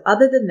pockets. So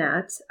other than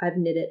that, I've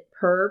knit it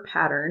per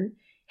pattern.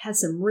 It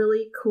has some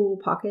really cool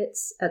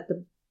pockets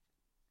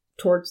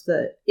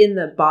in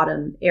the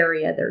bottom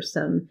area. There's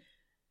some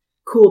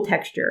cool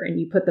texture, and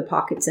you put the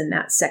pockets in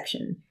that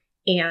section.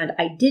 And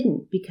I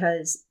didn't,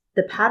 because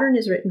the pattern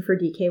is written for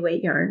DK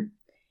weight yarn.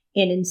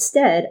 And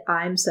instead,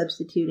 I'm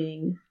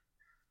substituting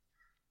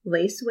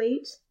lace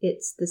weight.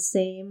 It's the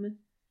same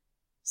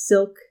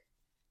silk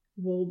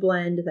wool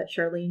blend that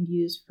Charlene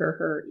used for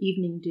her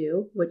Evening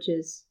Dew, which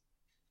is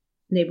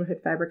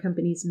Neighborhood Fiber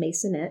Company's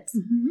Masonette,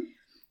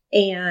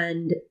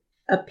 and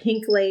a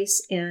pink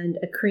lace and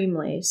a cream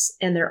lace,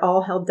 and they're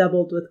all held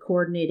doubled with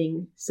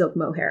coordinating silk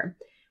mohair,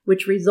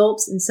 which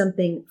results in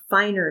something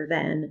finer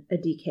than a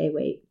DK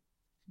weight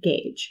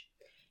gauge.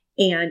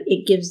 And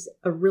it gives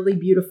a really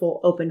beautiful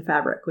open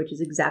fabric, which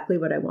is exactly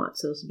what I want.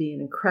 So this will be an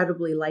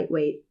incredibly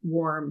lightweight,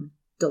 warm,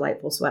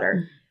 delightful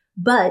sweater.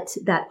 But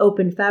that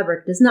open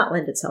fabric does not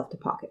lend itself to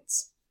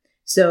pockets.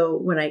 So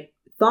when I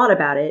thought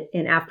about it,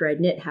 and after I'd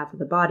knit half of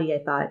the body,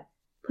 I thought,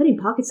 putting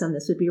pockets on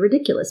this would be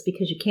ridiculous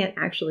because you can't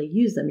actually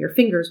use them. Your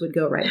fingers would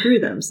go right through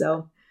them.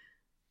 So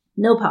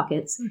no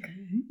pockets. Okay.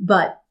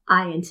 But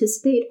I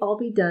anticipate I'll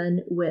be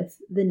done with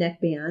the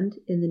neckband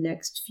in the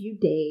next few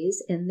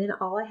days, and then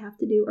all I have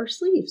to do are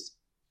sleeves.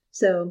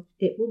 So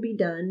it will be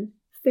done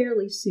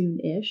fairly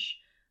soon-ish,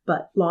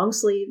 but long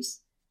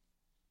sleeves,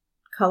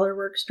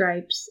 colorwork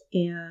stripes,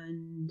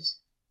 and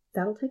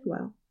that'll take a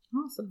while.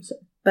 Awesome.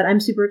 But I'm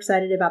super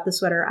excited about the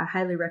sweater. I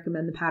highly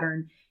recommend the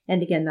pattern.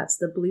 And again, that's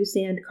the Blue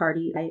Sand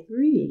Cardi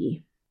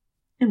Ivory.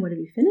 And what have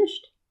you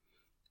finished?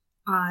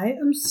 I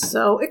am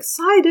so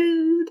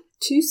excited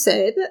to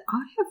say that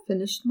I have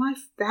finished my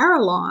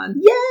Farallon.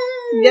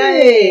 Yay!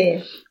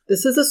 Yay!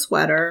 This is a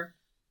sweater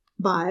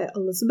by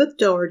Elizabeth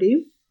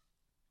Doherty.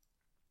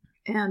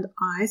 And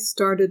I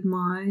started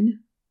mine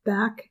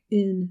back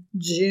in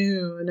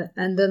June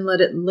and then let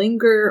it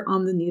linger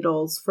on the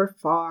needles for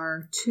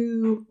far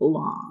too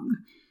long.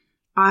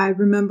 I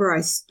remember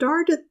I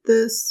started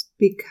this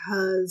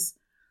because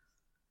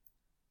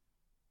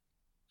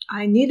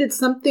I needed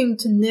something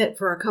to knit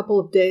for a couple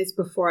of days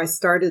before I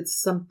started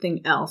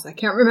something else. I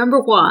can't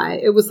remember why.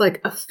 It was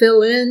like a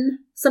fill-in,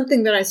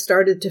 something that I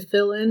started to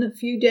fill in a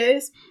few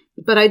days,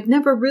 but I'd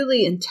never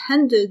really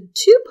intended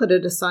to put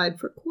it aside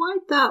for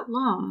quite that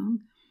long.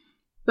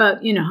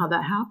 But you know how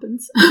that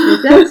happens.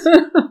 It does.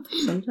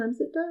 Sometimes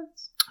it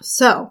does.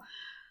 So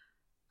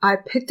I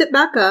picked it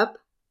back up,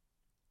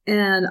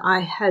 and I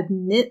had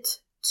knit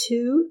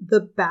to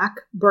the back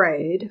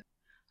braid.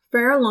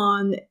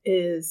 Farallon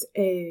is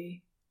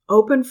a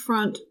open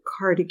front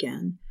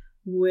cardigan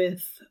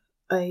with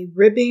a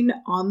ribbing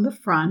on the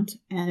front,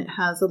 and it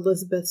has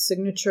Elizabeth's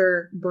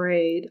signature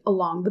braid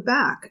along the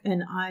back.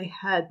 And I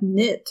had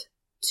knit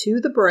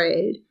to the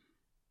braid,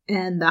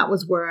 and that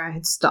was where I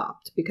had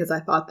stopped because I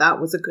thought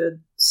that was a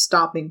good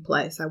stopping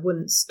place. I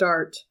wouldn't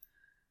start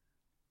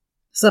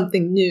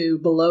something new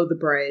below the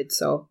braid,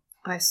 so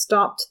I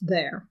stopped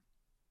there.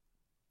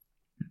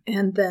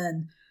 And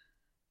then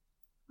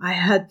I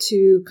had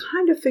to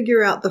kind of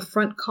figure out the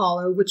front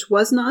collar, which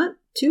was not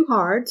too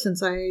hard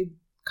since I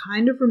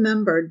kind of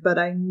remembered, but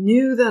I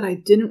knew that I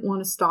didn't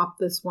want to stop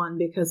this one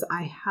because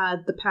I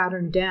had the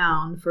pattern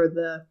down for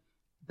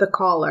the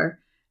collar,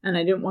 and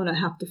I didn't want to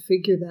have to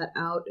figure that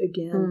out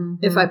again.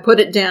 If I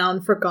put it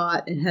down,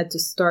 forgot, and had to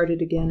start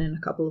it again in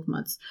a couple of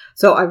months.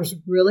 So I was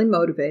really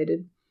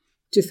motivated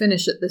to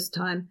finish it this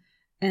time.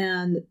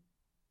 And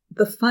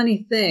the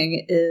funny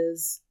thing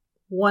is,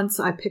 once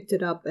I picked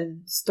it up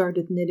and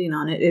started knitting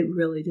on it, it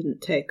really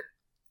didn't take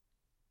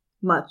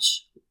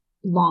much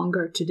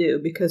longer to do,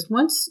 because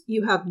once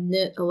you have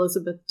knit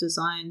Elizabeth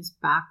Designs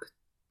back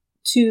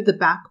to the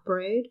back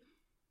braid,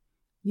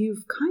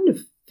 you've kind of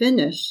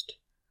finished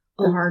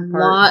a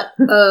lot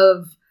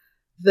of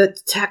the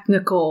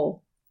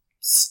technical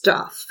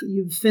stuff.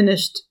 You've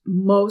finished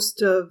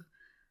most of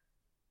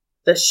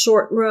the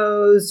short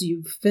rows.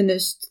 You've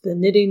finished the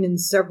knitting in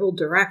several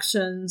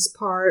directions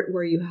part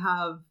where you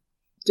have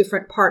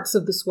different parts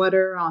of the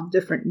sweater on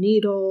different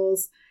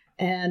needles.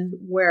 And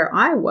where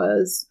I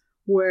was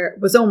where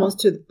it was almost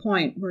to the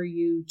point where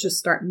you just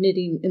start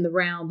knitting in the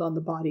round on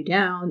the body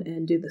down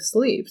and do the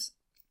sleeves.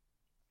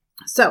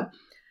 So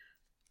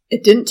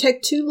it didn't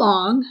take too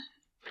long,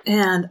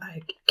 and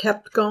I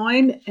kept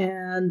going,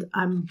 and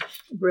I'm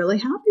really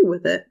happy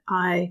with it.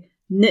 I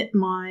knit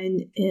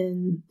mine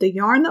in the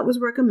yarn that was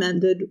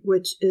recommended,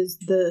 which is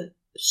the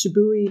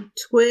Shibui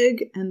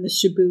twig and the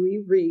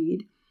Shibui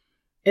reed.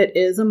 It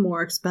is a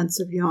more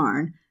expensive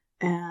yarn,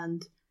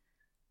 and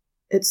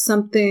it's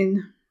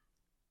something,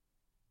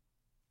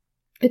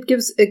 it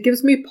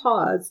gives me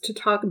pause to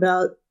talk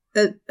about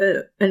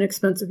an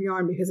expensive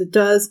yarn, because it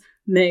does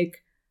make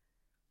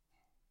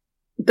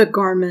the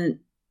garment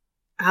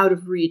out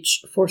of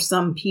reach for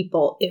some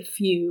people if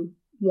you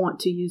want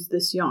to use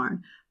this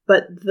yarn.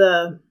 But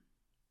the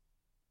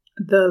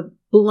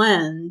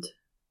blend,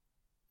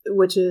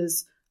 which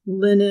is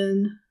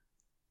linen,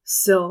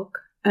 silk,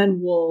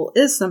 and wool,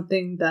 is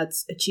something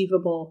that's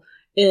achievable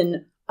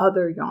in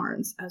other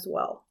yarns as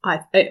well.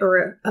 Other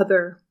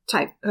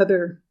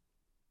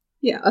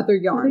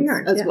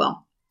yarns as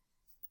well.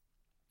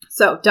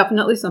 So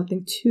definitely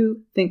something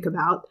to think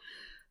about.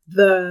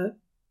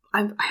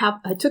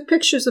 I took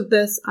pictures of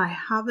this. I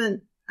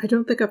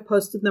don't think I've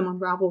posted them on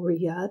Ravelry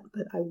yet,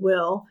 but I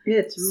will.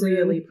 It's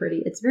really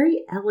pretty. It's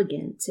very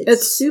elegant.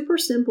 It's super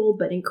simple,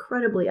 but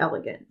incredibly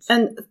elegant.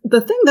 And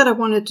the thing that I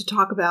wanted to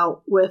talk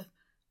about with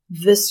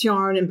this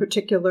yarn in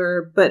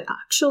particular, but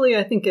actually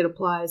I think it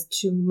applies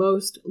to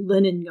most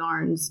linen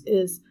yarns,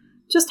 is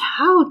just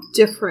how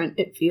different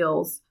it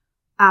feels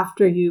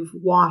after you've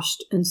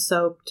washed and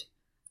soaked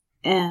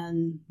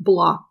and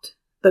blocked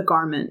the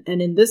garment.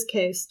 And in this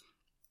case,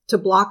 to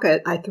block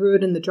it, I threw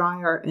it in the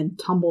dryer and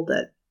tumbled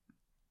it,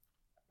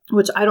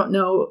 which I don't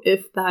know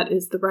if that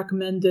is the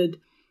recommended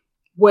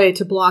way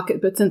to block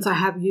it. But since I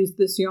have used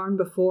this yarn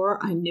before,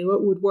 I knew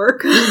it would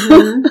work.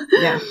 Mm-hmm.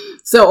 Yeah.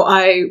 So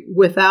I,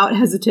 without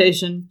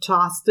hesitation,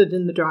 tossed it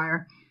in the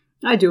dryer.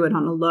 I do it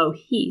on a low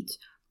heat,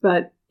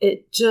 but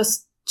it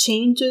just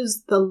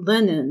changes the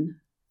linen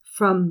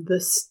from the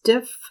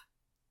stiff,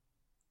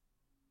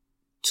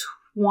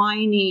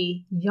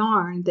 twiny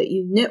yarn that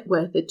you knit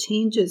with. It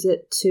changes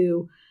it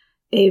to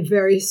a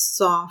very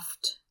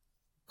soft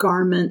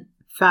garment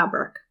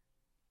fabric.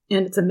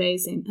 And it's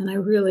amazing. And I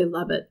really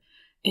love it.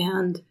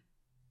 And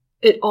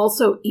it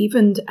also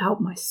evened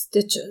out my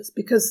stitches,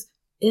 because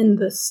in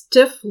the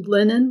stiff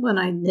linen, when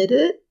I knit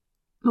it,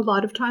 a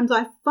lot of times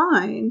I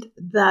find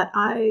that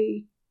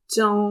I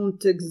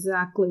don't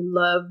exactly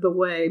love the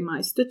way my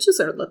stitches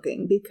are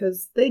looking,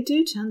 because they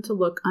do tend to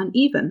look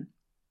uneven.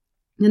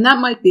 And that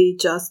might be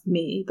just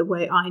me, the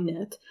way I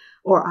knit,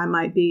 or I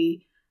might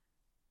be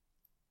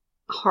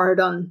hard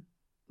on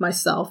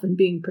myself and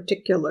being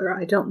particular.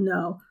 I don't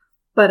know.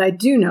 But I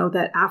do know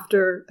that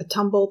after a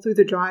tumble through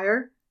the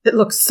dryer, it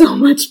looks so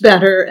much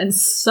better and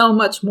so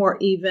much more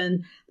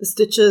even. The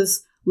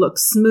stitches look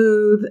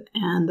smooth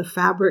and the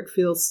fabric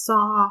feels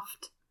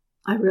soft.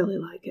 I really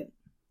like it.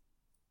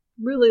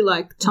 Really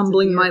like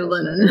tumbling my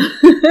linen.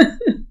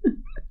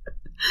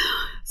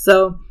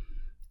 So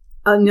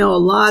I know a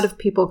lot of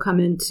people come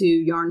into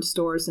yarn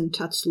stores and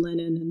touch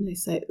linen and they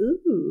say,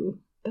 ooh,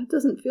 that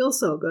doesn't feel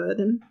so good.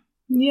 And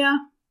yeah,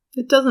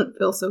 it doesn't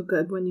feel so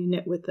good when you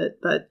knit with it,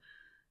 but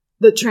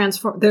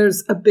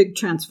there's a big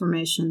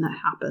transformation that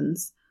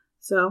happens.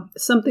 So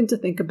something to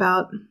think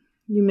about.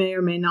 You may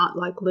or may not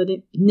like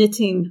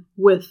knitting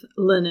with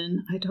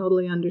linen. I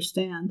totally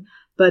understand.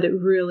 But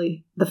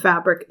the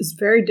fabric is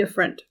very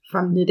different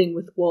from knitting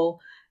with wool.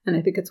 And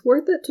I think it's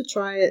worth it to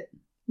try it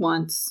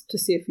once to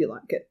see if you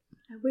like it.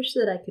 I wish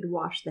that I could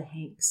wash the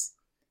hanks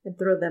and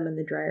throw them in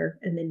the dryer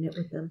and then knit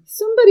with them.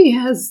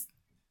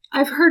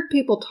 I've heard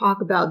people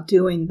talk about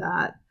doing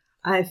that.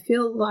 I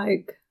feel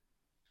like,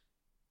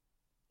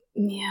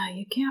 yeah,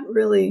 you can't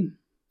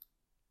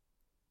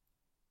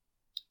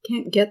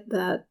get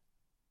that.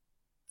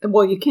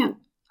 Well, you can't,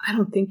 I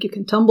don't think you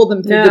can tumble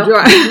them through the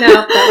dryer.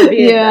 No, that would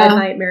be a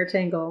nightmare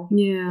tangle.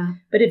 Yeah.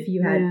 But if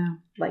you had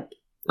like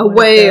a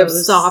way of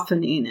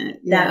softening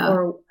it.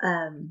 Or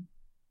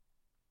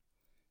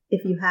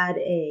if you had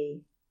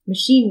a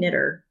machine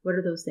knitter, what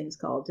are those things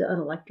called? An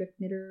electric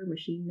knitter,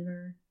 machine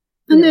knitter?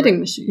 A knitting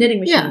machine. Knitting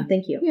machine, yeah.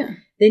 Thank you. Yeah.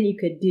 Then you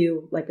could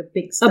do like a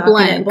big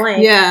stockinette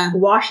blank,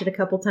 wash it a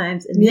couple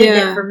times, and then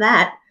knit from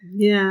that.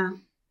 Yeah.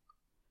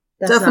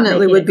 That's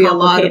definitely would be a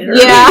lot of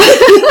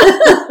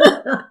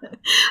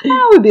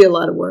that would be a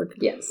lot of work.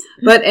 Yes.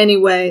 But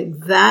anyway,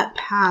 that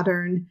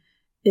pattern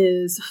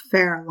is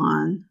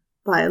Farallon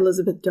by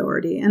Elizabeth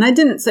Doherty. And I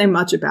didn't say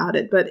much about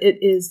it, but it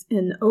is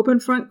an open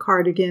front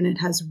cardigan.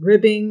 It has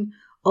ribbing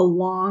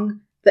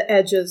along the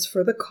edges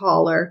for the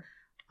collar.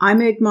 I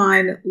made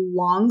mine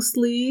long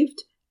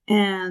sleeved,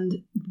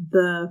 and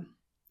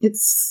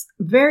it's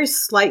very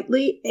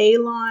slightly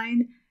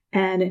A-line,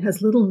 and it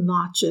has little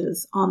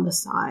notches on the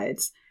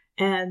sides.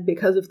 And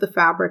because of the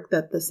fabric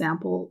that the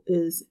sample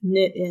is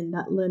knit in,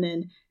 that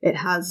linen, it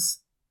has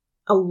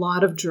a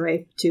lot of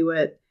drape to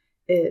it.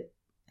 It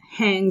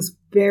hangs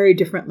very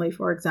differently,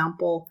 for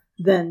example,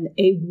 than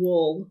a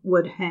wool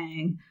would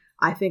hang.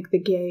 I think the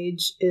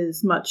gauge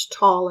is much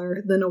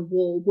taller than a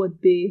wool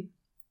would be.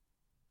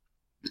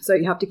 So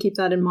you have to keep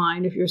that in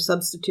mind if you're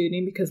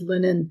substituting, because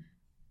linen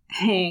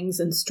hangs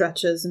and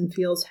stretches and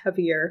feels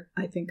heavier,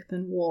 I think,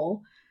 than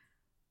wool.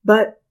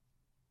 But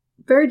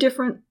very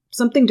different,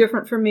 something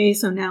different for me.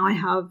 So now I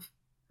have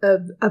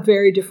a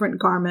very different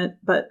garment,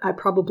 but I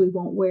probably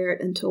won't wear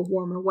it until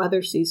warmer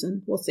weather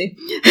season. We'll see.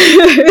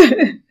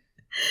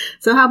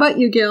 So how about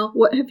you, Gail?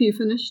 What have you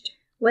finished?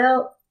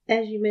 Well,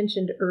 as you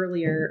mentioned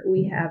earlier,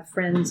 we have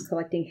friends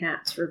collecting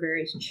hats for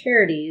various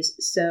charities.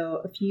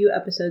 So a few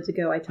episodes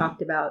ago, I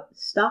talked about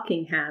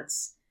stocking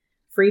hats,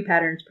 free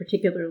patterns,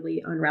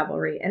 particularly on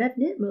Ravelry, and I've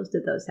knit most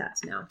of those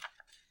hats now.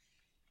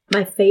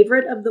 My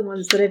favorite of the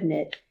ones that I've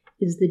knit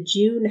is the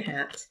June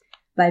hat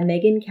by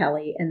Megan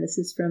Kelly, and this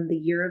is from the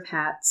Year of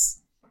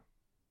Hats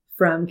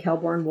from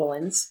Kelborn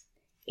Woolens.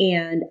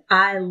 And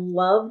I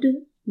loved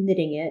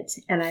knitting it,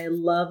 and I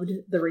loved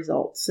the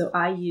results. So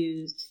I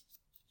used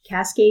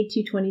Cascade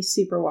 220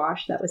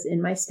 Superwash that was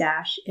in my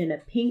stash in a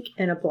pink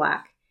and a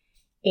black.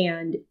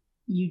 And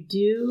you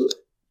do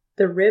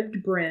the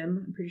ribbed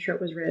brim, I'm pretty sure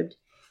it was ribbed,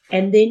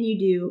 and then you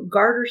do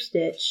garter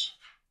stitch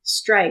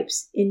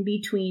stripes in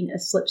between a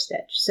slip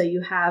stitch. So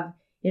you have,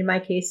 in my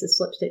case, the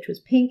slip stitch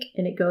was pink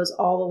and it goes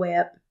all the way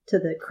up to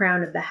the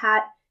crown of the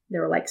hat.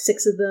 There were like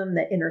 6 of them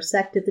that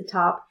intersect at the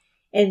top.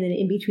 And then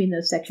in between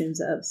those sections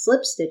of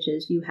slip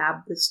stitches, you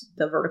have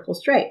the vertical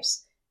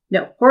stripes.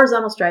 No,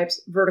 horizontal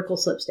stripes, vertical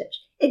slip stitch.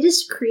 It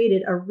just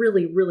created a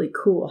really, really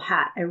cool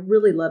hat. I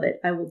really love it.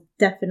 I will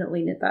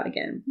definitely knit that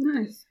again.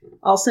 Nice.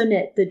 Also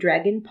knit the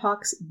Dragon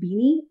Pox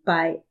Beanie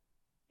by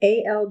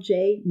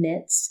ALJ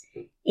Knits.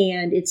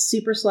 And it's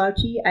super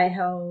slouchy. I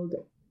held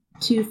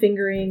 2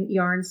 fingering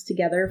yarns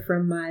together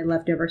from my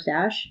leftover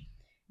stash.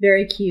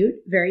 Very cute,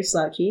 very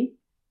slouchy.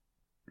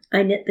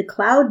 I knit the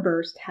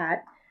Cloudburst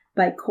hat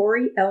by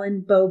Corey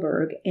Ellen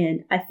Boberg,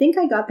 and I think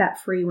I got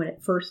that free when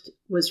it first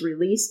was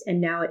released,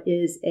 and now it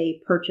is a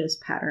purchase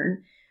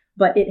pattern.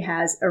 But it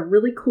has a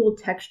really cool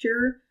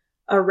texture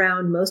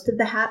around most of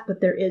the hat,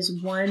 but there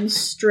is one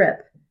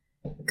strip,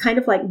 kind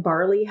of like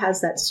barley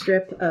has that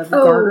strip of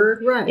garter.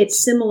 Right.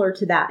 It's similar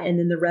to that, and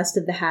then the rest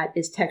of the hat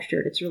is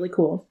textured. It's really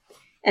cool.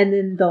 And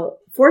then the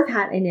 4th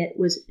hat I knit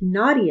was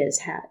Nadia's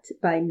hat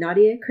by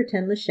Nadia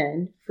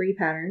Curtin-Lechen, free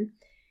pattern.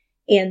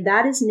 And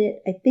that is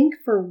knit, I think,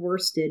 for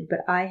worsted, but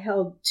I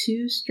held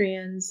 2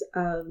 strands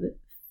of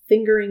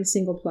fingering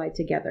single ply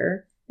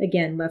together.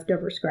 Again,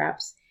 leftover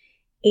scraps.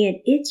 And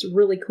it's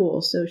really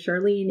cool. So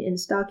Charlene in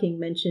Stocking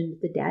mentioned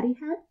the daddy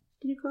hat.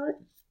 Did you call it?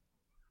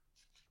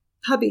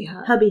 Hubby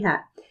hat. Hubby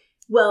hat.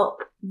 Well,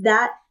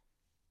 that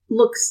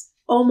looks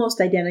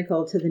almost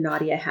identical to the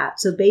Nadia hat.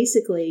 So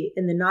basically,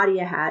 in the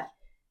Nadia hat,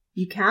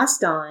 you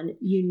cast on,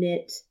 you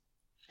knit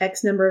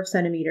X number of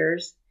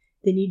centimeters,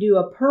 then you do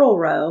a purl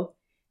row,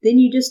 then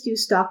you just do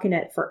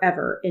stockinette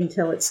forever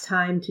until it's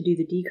time to do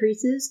the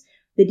decreases.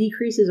 The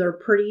decreases are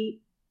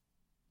pretty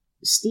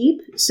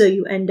steep, so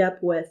you end up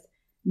with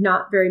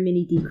not very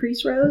many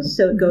decrease rows,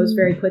 so it goes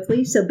very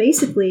quickly. So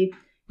basically,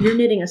 you're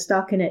knitting a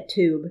stockinette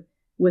tube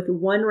with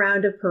 1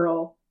 round of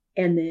purl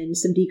and then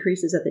some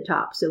decreases at the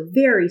top. So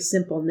very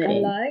simple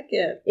knitting. I like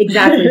it.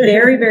 Exactly.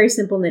 Very, very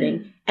simple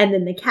knitting. And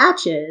then the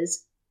catch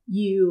is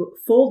you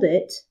fold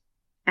it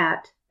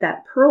at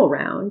that purl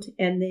round,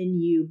 and then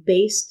you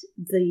baste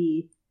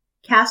the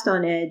cast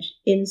on edge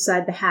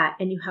inside the hat,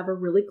 and you have a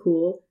really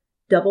cool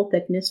double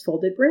thickness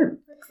folded brim.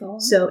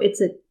 Excellent. So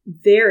it's a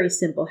very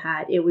simple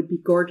hat. It would be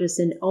gorgeous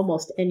in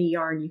almost any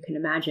yarn you can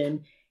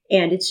imagine.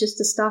 And it's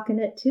just a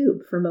stockinette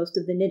tube for most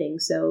of the knitting.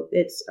 So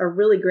it's a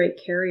really great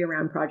carry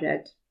around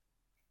project.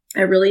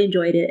 I really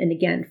enjoyed it. And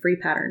again, free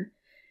pattern.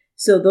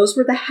 So those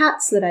were the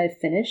hats that I've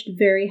finished.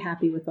 Very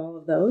happy with all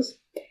of those.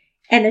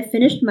 And I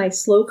finished my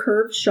slow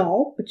curved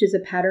shawl, which is a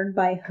pattern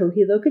by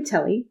Joji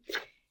Locatelli.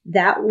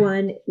 That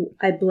one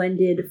I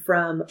blended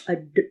from a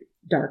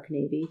dark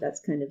navy. That's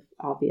kind of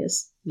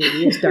obvious.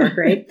 Navy is dark,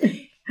 right?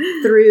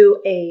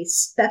 Through a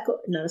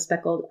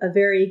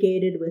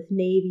variegated with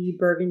navy,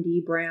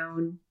 burgundy,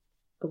 brown,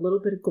 a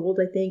little bit of gold,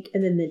 I think.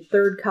 And then the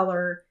third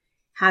color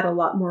had a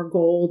lot more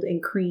gold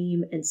and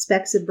cream and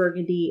specks of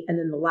burgundy. And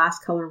then the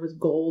last color was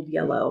gold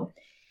yellow.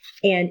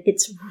 And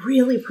it's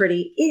really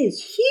pretty. It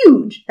is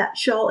huge. That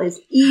shawl is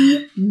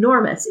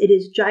enormous. It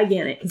is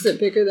gigantic. Is it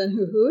bigger than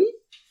Huhui?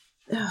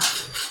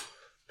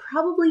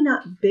 Probably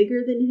not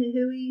bigger than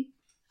Huhui.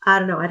 I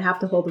don't know. I'd have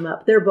to hold them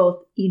up. They're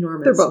both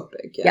enormous. They're both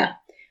big, yeah.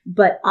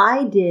 But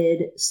I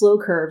did slow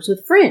curves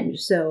with fringe.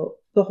 So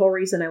the whole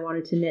reason I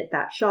wanted to knit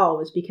that shawl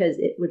was because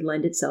it would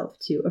lend itself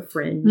to a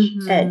fringe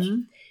edge.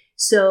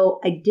 So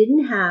I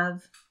didn't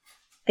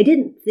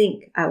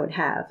think I would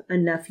have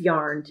enough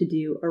yarn to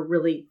do a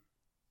really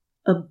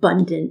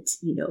abundant,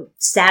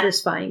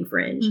 satisfying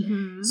fringe.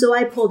 So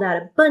I pulled out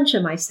a bunch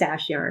of my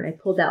stash yarn. I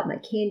pulled out my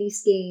candy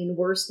skein,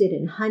 worsted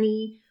and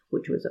honey,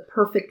 which was a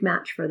perfect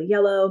match for the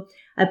yellow.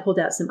 I pulled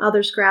out some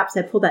other scraps.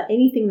 I pulled out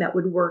anything that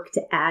would work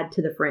to add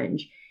to the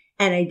fringe.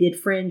 And I did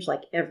fringe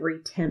like every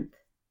 10th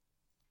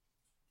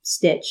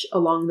stitch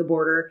along the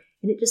border.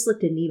 And it just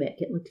looked anemic.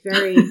 It looked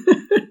very,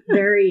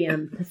 very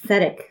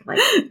pathetic. Like,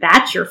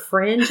 that's your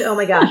fringe? Oh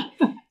my gosh.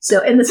 So,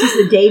 and this is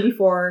the day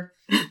before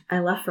I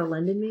left for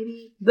London,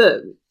 maybe?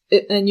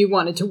 And you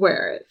wanted to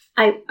wear it.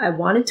 I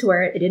wanted to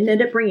wear it. I didn't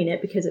end up bringing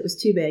it because it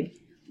was too big.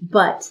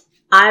 But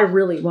I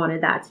really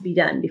wanted that to be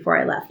done before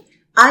I left.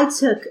 I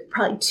took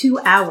probably 2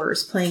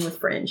 hours playing with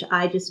fringe.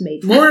 I just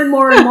made more and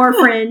more and more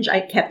fringe.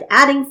 I kept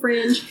adding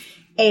fringe.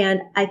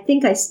 And I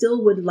think I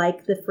still would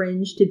like the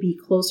fringe to be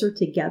closer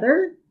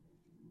together.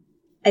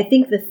 I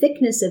think the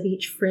thickness of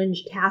each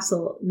fringe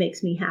tassel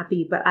makes me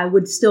happy, but I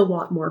would still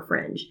want more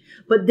fringe.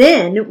 But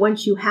then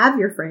once you have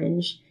your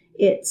fringe,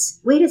 it's,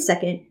 wait a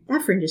second,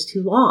 that fringe is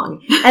too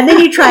long. And then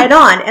you try it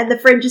on and the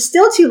fringe is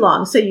still too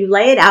long. So you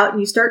lay it out and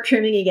you start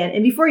trimming again.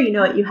 And before you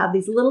know it, you have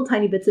these little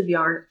tiny bits of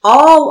yarn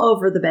all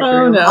over the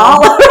bedroom,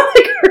 all over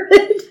the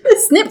grid.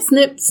 Snip,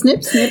 snip,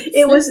 snip, snip.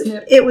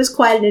 It was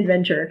quite an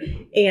adventure.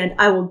 And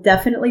I will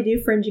definitely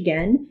do fringe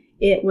again.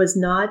 It was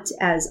not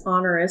as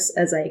onerous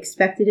as I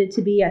expected it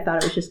to be. I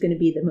thought it was just going to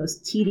be the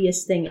most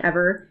tedious thing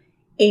ever.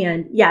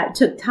 And yeah, it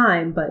took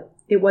time, but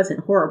it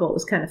wasn't horrible. It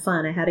was kind of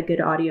fun. I had a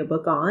good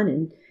audiobook on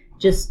and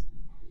just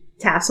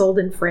tasseled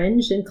and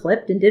fringed and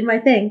clipped and did my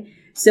thing.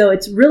 So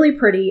it's really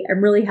pretty.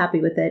 I'm really happy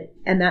with it.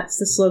 And that's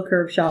the Slow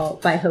Curve Shawl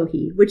by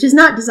Hohi, which is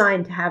not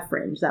designed to have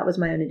fringe. That was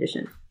my own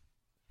addition.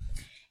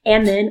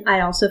 And then I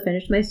also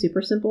finished my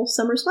super simple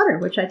summer sweater,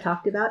 which I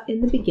talked about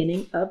in the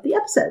beginning of the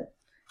episode.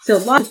 So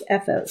lots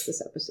of FOs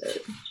this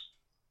episode.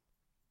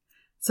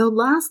 So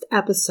last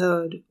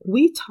episode,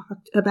 we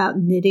talked about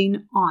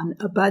knitting on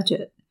a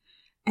budget.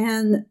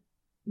 And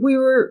we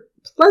were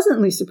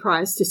pleasantly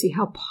surprised to see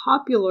how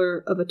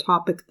popular of a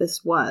topic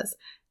this was.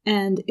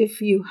 And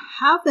if you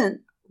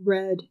haven't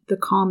read the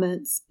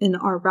comments in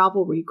our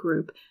Ravelry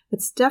group,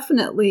 it's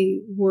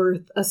definitely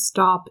worth a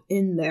stop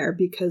in there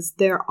because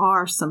there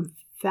are some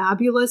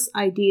fabulous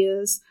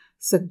ideas,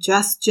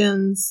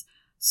 suggestions,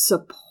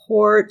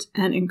 support,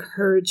 and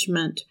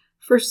encouragement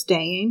for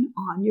staying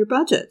on your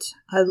budget.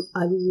 I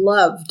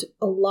loved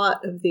a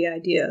lot of the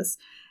ideas.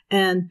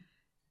 And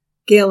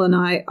Gail and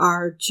I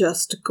are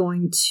just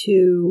going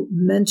to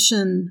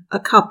mention a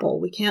couple.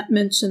 We can't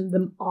mention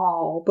them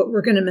all, but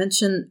we're going to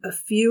mention a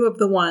few of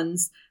the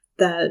ones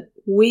that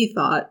we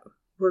thought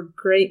were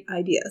great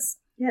ideas.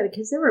 Yeah,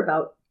 because there were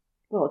about,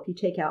 well, if you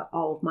take out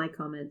all of my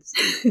comments,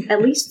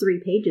 at least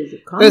 3 pages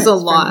of comments. There's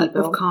a lot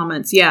of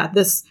comments. Yeah,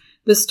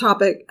 this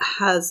topic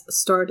has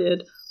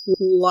started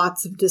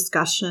lots of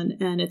discussion,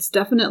 and it's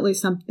definitely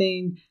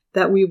something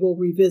that we will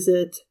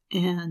revisit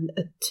and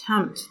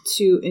attempt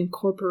to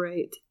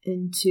incorporate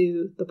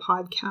into the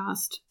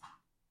podcast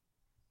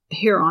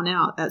here on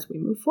out as we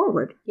move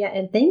forward. Yeah,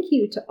 and thank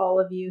you to all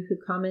of you who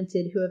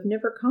commented who have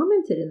never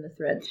commented in the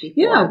threads before.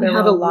 Yeah, we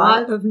had a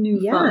lot of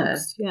new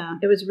folks. Yeah,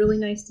 it was really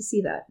nice to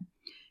see that.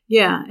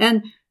 Yeah,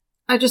 and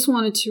I just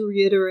wanted to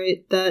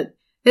reiterate that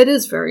it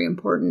is very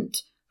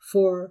important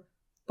for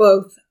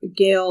both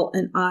Gail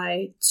and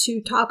I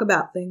to talk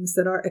about things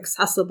that are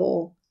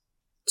accessible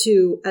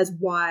to as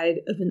wide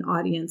of an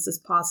audience as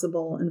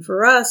possible. And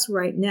for us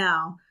right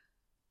now,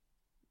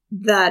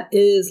 that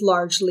is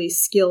largely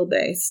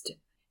skill-based.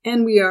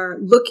 And we are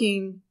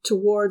looking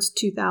towards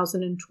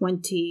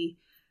 2020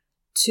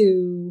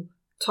 to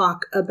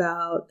talk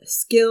about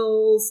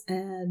skills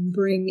and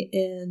bring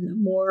in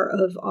more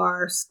of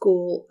our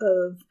School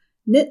of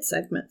Knit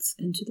segments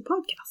into the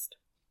podcast.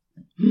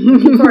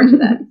 Looking forward to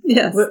that.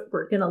 Yes.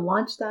 We're going to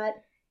launch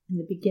that in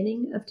the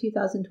beginning of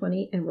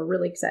 2020, and we're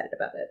really excited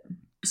about it.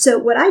 So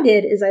what I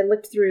did is I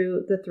looked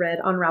through the thread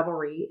on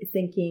Ravelry,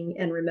 thinking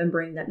and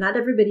remembering that not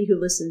everybody who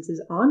listens is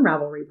on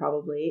Ravelry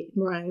probably.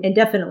 Right. And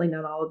definitely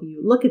not all of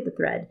you look at the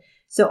thread.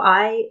 So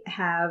I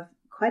have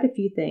quite a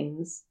few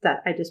things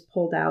that I just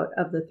pulled out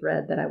of the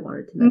thread that I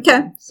wanted to mention.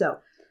 Okay. So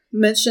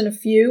mention a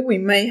few. We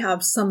may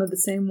have some of the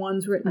same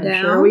ones written down.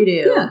 I'm sure we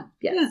do. Yeah.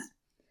 Yes. Yeah.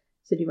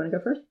 So do you want to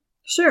go first?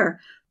 Sure.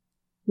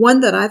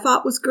 One that I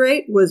thought was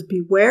great was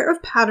beware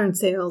of pattern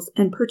sales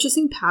and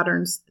purchasing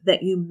patterns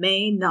that you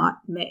may not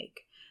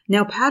make.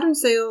 Now, pattern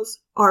sales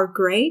are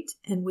great,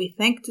 and we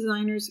thank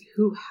designers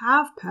who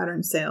have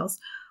pattern sales.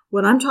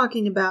 What I'm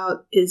talking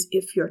about is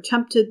if you're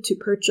tempted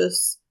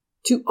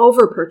to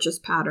over-purchase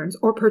patterns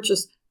or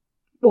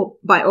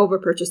by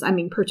over-purchase, I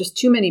mean purchase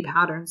too many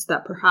patterns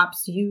that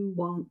perhaps you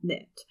won't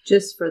knit.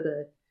 Just for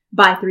the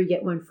buy 3,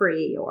 get 1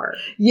 free, or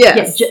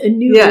yes. A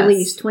new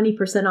release,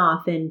 20%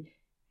 off, and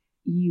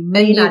you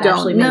may not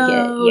actually make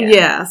it. Yeah.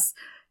 Yes.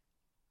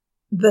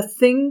 The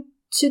thing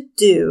to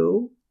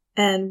do,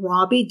 and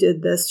Robbie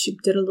did this, she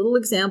did a little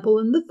example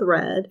in the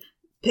thread,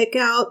 pick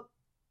out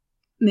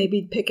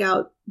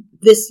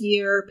this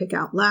year, pick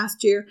out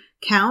last year,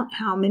 count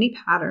how many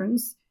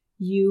patterns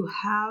you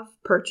have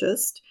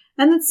purchased,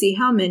 and then see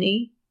how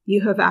many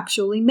you have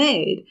actually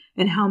made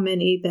and how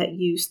many that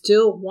you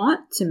still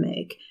want to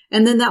make.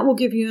 And then that will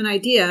give you an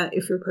idea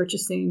if you're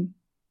purchasing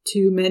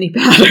too many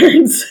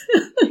patterns.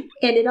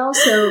 And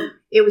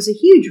it was a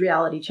huge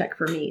reality check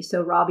for me.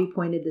 So Robbie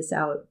pointed this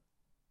out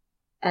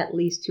at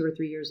least 2 or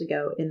 3 years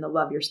ago in the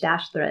Love Your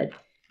Stash thread,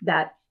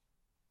 that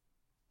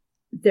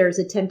there's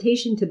a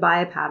temptation to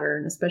buy a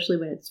pattern, especially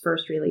when it's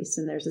first released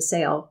and there's a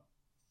sale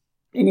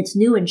and it's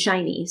new and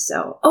shiny.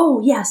 So,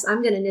 oh yes,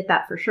 I'm going to knit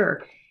that for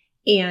sure.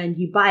 And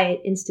you buy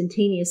it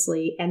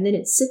instantaneously, and then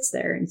it sits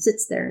there and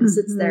sits there and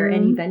sits there,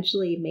 and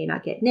eventually may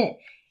not get knit.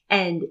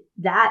 And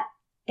that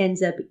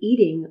ends up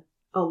eating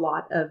a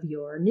lot of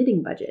your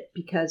knitting budget,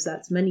 because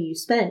that's money you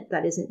spent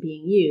that isn't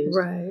being used.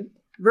 Right.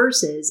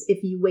 Versus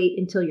if you wait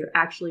until you're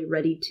actually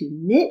ready to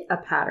knit a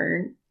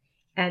pattern,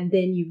 and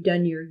then you've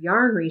done your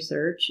yarn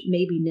research,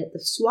 maybe knit the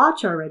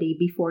swatch already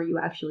before you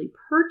actually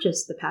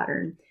purchase the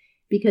pattern.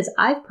 Because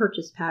I've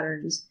purchased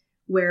patterns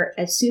where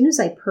as soon as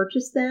I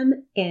purchased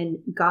them and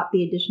got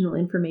the additional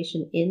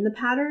information in the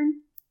pattern,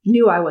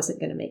 knew I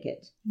wasn't going to make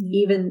it.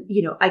 Yeah. Even,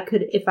 I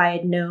could, if I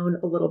had known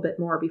a little bit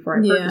more before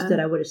I purchased it,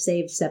 I would have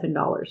saved $7,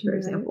 for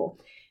example.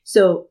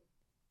 So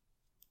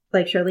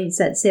like Charlene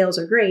said, sales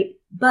are great,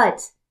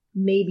 but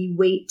maybe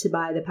wait to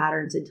buy the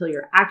patterns until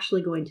you're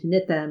actually going to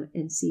knit them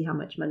and see how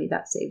much money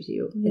that saves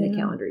you in a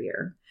calendar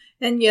year.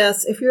 And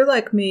yes, if you're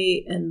like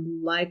me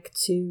and like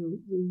to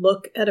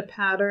look at a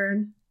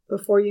pattern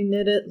before you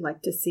knit it,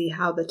 like to see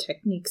how the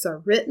techniques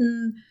are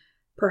written,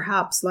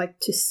 perhaps like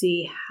to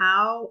see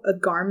how a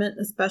garment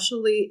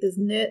especially is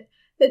knit,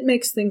 it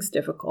makes things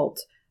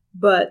difficult.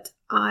 But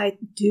I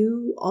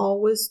do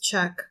always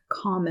check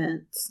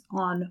comments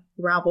on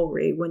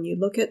Ravelry. When you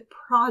look at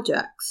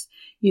projects,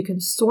 you can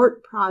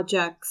sort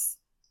projects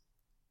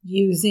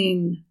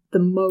using the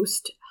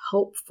most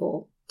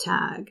helpful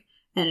tag.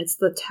 And it's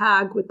the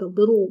tag with the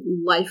little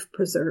life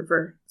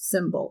preserver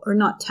symbol. Or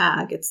not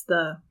tag, it's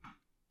the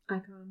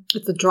icon.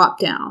 It's a drop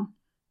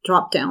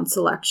down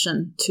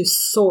selection to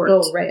sort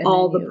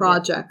all the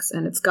projects.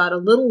 And it's got a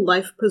little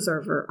life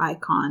preserver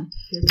icon.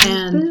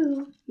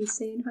 And he's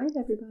saying hi to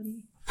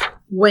everybody.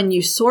 When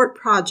you sort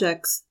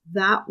projects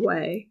that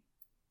way,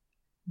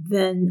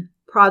 then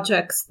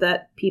projects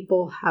that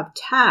people have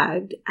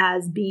tagged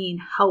as being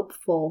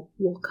helpful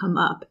will come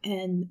up,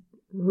 and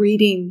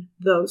reading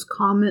those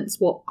comments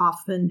will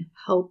often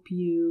help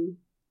you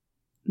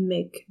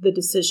make the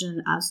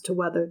decision as to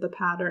whether the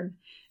pattern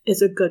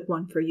is a good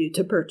one for you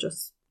to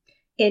purchase.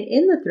 And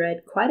in the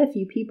thread, quite a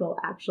few people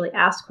actually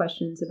ask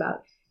questions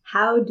about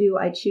how do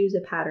I choose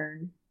a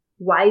pattern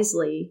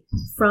wisely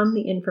from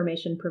the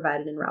information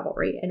provided in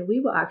Ravelry. And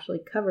we will actually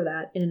cover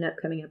that in an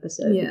upcoming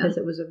episode because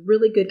it was a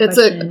really good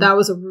question. That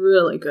was a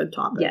really good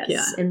topic.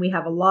 Yes, and we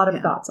have a lot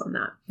of thoughts on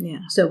that.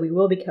 Yeah. So we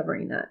will be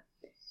covering that.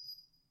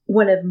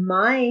 One of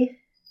my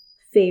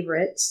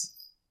favorites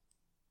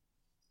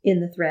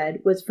in the thread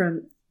was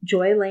from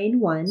Joy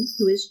Lane 1,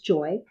 who is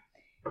Joy.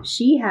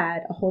 She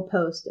had a whole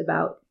post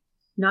about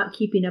not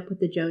keeping up with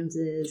the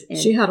Joneses. And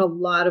she had a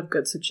lot of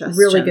good suggestions.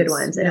 Really good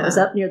ones. And it was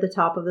up near the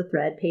top of the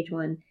thread, page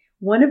 1.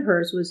 One of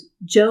hers was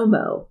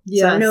JOMO.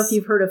 Yes. So I don't know if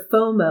you've heard of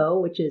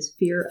FOMO, which is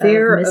fear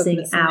of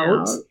missing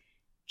out.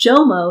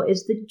 JOMO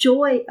is the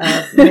joy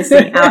of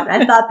missing out.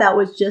 I thought that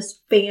was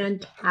just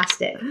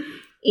fantastic.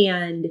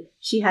 And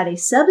she had a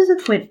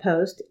subsequent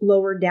post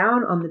lower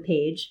down on the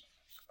page.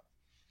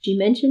 She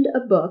mentioned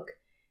a book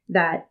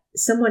that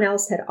someone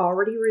else had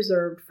already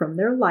reserved from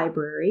their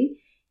library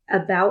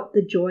about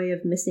the joy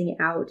of missing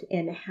out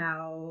and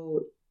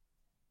how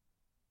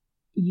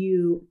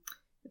you...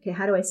 Okay,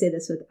 how do I say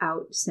this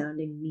without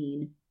sounding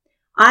mean?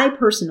 I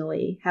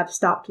personally have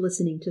stopped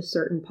listening to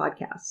certain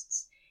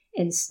podcasts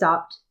and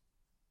stopped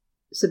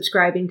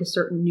subscribing to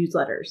certain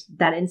newsletters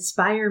that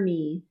inspire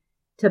me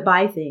to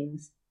buy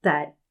things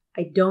that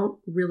I don't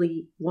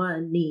really,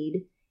 one,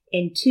 need,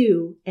 and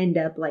two, end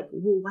up like,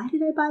 well, why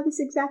did I buy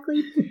this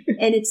exactly?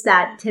 And it's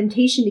that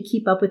temptation to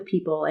keep up with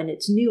people, and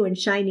it's new and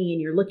shiny,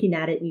 and you're looking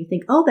at it and you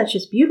think, oh, that's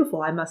just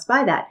beautiful. I must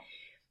buy that.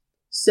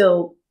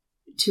 So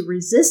to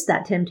resist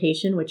that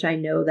temptation, which I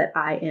know that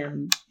I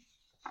am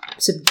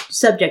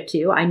subject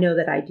to, I know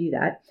that I do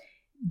that.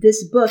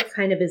 This book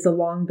kind of is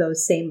along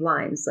those same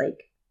lines.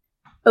 Like,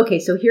 okay,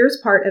 so here's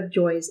part of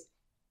Joy's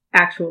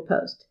actual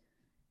post.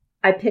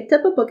 I picked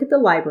up a book at the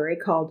library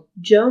called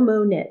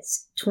JOMO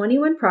Knits,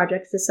 21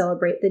 Projects to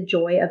Celebrate the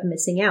Joy of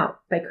Missing Out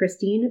by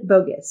Christine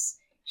Bogus.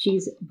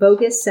 She's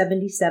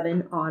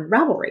Bogus77 on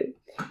Ravelry.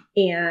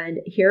 And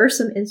here are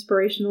some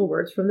inspirational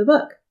words from the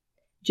book.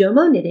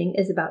 JOMO knitting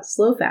is about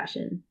slow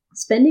fashion,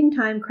 spending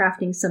time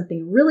crafting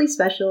something really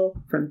special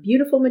from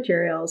beautiful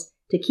materials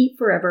to keep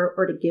forever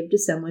or to give to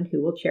someone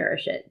who will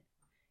cherish it.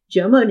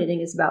 JOMO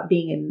knitting is about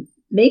being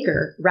a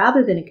maker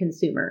rather than a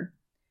consumer.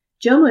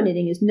 JOMO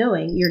knitting is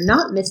knowing you're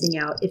not missing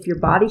out if your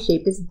body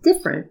shape is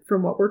different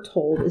from what we're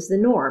told is the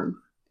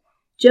norm.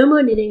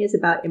 JOMO knitting is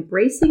about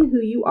embracing who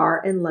you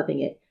are and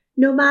loving it,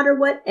 no matter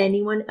what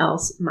anyone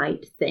else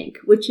might think,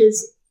 which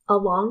is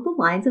along the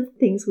lines of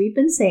things we've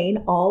been saying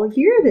all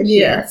year this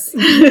year.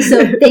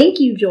 So thank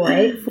you,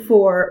 Joy,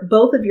 for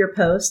both of your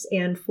posts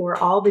and for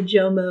all the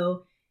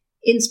JOMO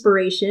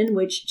inspiration,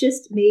 which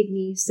just made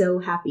me so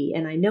happy.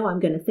 And I know I'm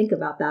going to think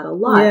about that a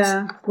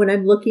lot when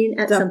I'm looking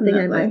at something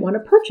I might want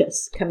to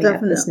purchase coming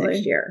up this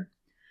next year.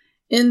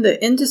 In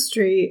the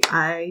industry,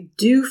 I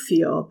do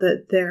feel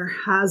that there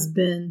has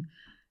been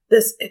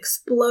this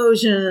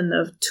explosion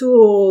of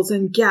tools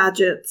and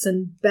gadgets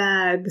and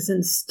bags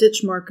and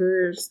stitch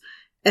markers.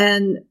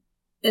 And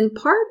in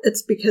part,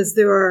 it's because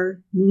there are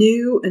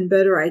new and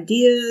better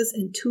ideas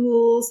and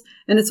tools.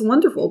 And it's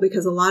wonderful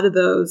because a lot of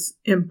those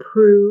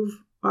improve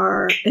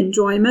our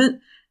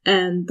enjoyment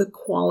and the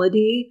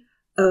quality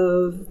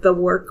of the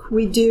work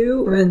we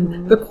do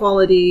and the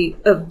quality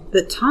of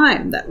the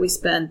time that we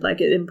spend. Like,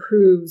 it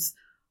improves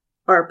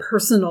our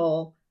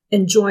personal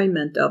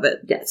enjoyment of it.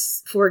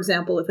 Yes. For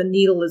example, if a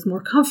needle is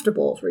more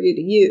comfortable for you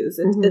to use,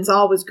 it's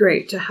always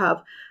great to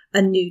have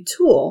a new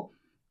tool.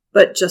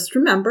 But just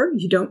remember,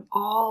 you don't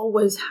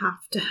always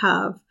have to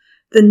have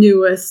the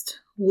newest,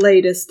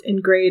 latest,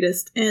 and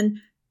greatest. And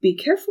be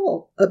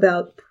careful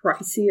about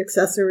pricey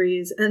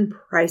accessories and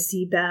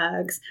pricey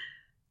bags.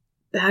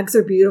 Bags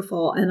are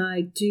beautiful, and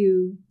I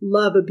do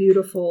love a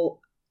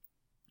beautiful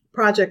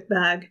project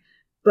bag.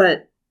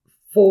 But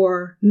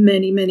for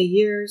many, many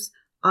years,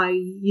 I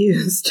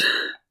used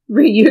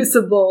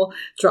reusable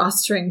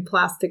drawstring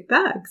plastic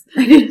bags.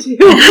 I did too.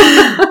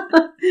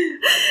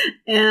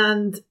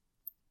 And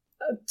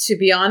to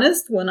be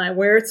honest, when I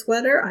wear a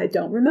sweater, I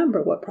don't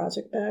remember what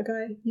project bag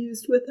I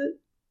used with it.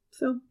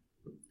 So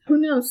who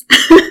knows?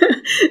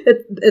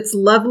 It's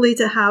lovely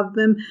to have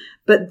them,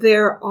 but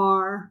there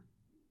are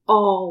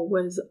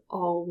always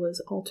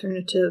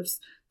alternatives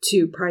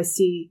to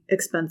pricey,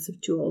 expensive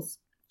tools.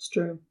 It's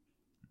true.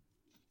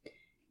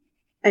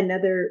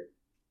 Another,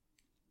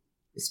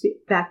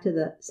 back to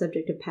the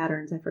subject of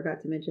patterns, I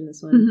forgot to mention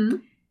this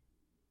one.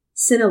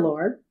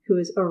 Cinelore, who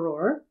is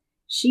Aurora,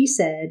 she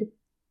said,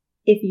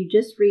 if you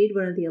just read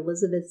one of the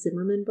Elizabeth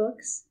Zimmerman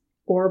books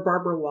or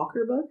Barbara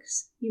Walker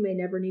books, you may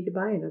never need to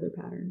buy another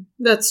pattern.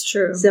 That's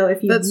true. So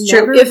if you've That's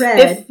never true.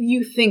 read... If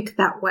you think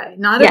that way.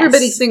 Not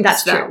everybody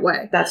thinks that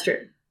way. That's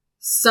true.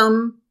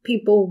 Some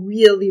people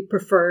really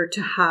prefer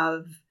to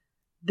have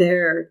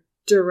their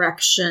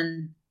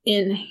direction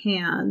in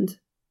hand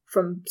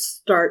from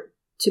start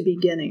to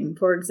beginning.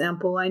 For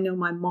example, I know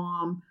my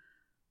mom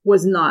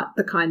was not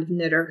the kind of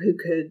knitter who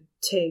could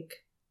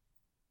take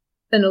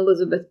an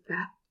Elizabeth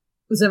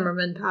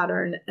Zimmerman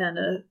pattern and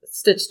a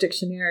stitch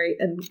dictionary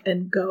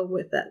and go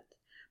with it.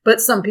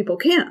 But some people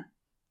can.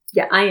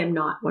 Yeah, I am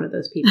not one of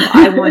those people.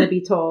 I want to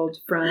be told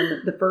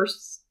from the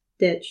first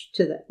stitch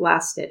to the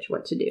last stitch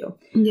what to do.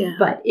 Yeah.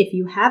 But if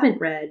you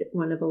haven't read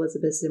one of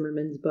Elizabeth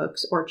Zimmerman's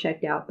books or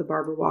checked out the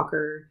Barbara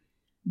Walker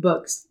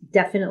books,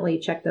 definitely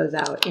check those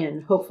out,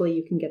 and hopefully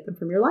you can get them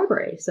from your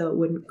library, so it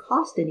wouldn't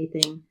cost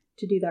anything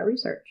to do that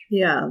research.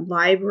 Yeah,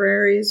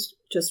 libraries.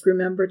 Just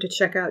remember to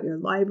check out your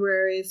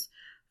libraries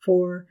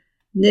for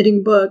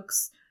knitting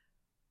books.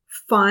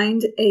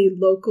 Find a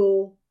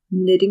local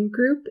knitting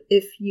group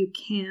if you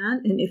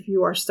can, and if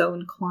you are so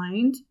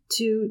inclined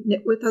to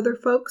knit with other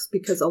folks,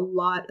 because a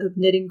lot of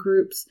knitting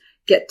groups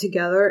get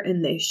together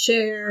and they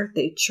share,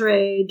 they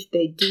trade,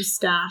 they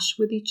de-stash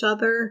with each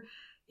other.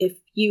 If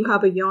you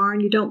have a yarn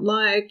you don't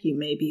like, you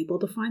may be able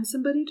to find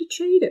somebody to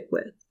trade it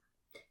with.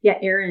 Yeah,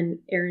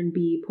 Erin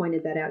B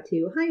pointed that out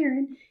too. Hi,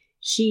 Erin.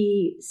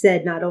 She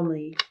said not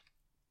only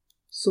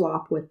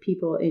swap with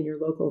people in your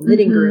local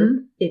knitting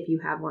group if you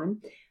have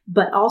one,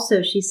 but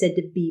also she said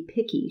to be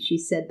picky. She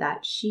said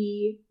that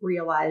she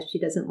realized she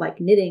doesn't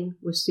like knitting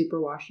with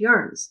superwash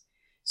yarns.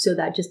 So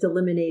that just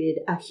eliminated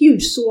a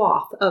huge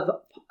swath of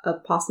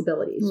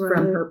possibilities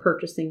from her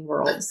purchasing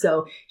world.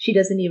 So she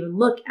doesn't even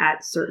look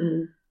at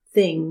certain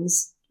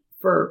things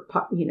for,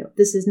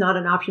 this is not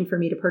an option for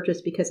me to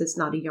purchase because it's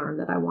not a yarn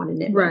that I want to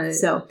knit with.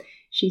 So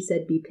she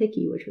said be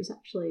picky, which was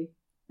actually,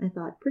 I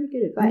thought, pretty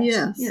good advice.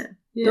 Yes.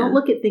 Yeah. Don't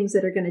look at things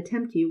that are going to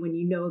tempt you when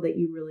you know that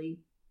you really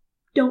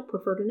don't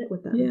prefer to knit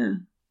with them. Yeah.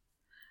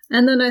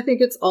 And then I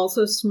think it's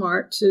also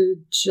smart to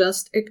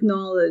just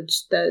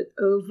acknowledge that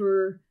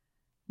over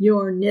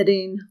your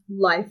knitting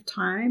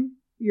lifetime,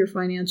 your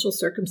financial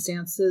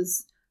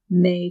circumstances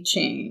may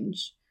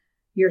change.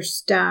 Your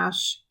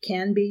stash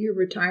can be your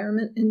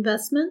retirement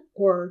investment,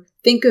 or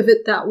think of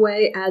it that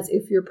way as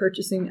if you're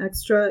purchasing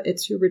extra,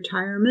 it's your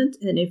retirement.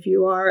 And if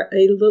you are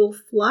a little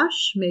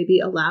flush, maybe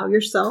allow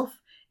yourself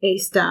a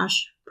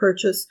stash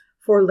purchase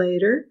for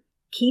later,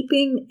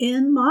 keeping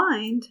in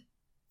mind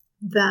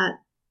that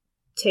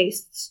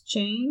tastes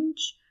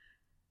change,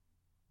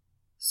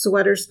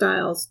 sweater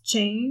styles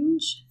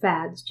change,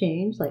 fads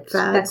change, like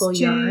fads speckle change.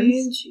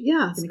 yarns.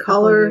 Yes,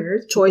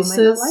 color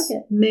choices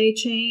may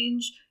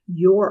change.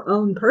 Your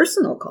own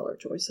personal color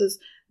choices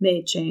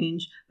may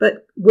change.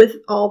 But with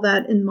all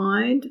that in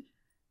mind,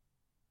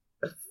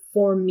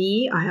 for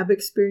me, I have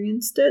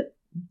experienced it.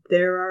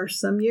 There are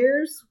some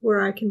years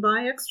where I can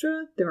buy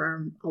extra. There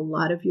are a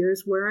lot of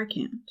years where I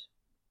can't.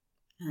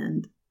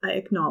 And I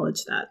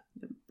acknowledge that.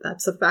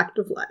 That's a fact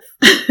of life.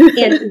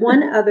 And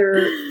one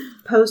other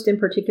post in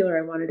particular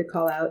I wanted to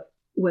call out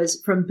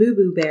was from Boo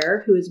Boo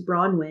Bear, who is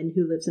Bronwyn,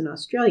 who lives in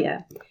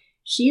Australia.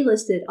 She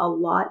listed a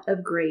lot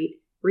of great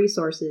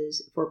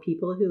resources for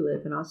people who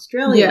live in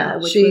Australia. Yeah,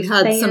 which she was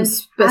had fantastic.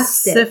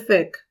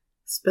 some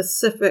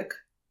specific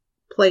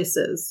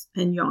places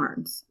and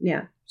yarns.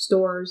 Yeah.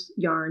 Stores,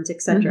 yarns,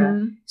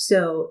 etc.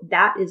 So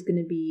that is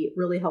going to be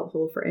really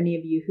helpful for any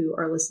of you who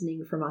are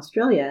listening from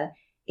Australia.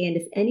 And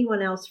if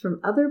anyone else from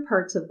other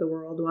parts of the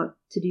world want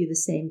to do the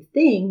same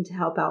thing to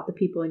help out the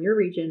people in your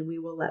region, we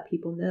will let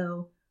people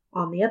know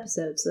on the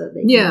episode so that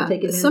they can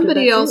take advantage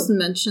somebody of that else too.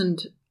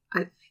 mentioned,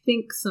 I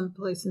think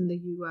someplace in the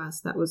U.S.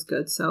 that was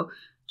good. So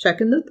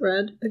check in the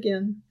thread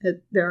again.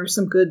 There are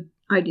some good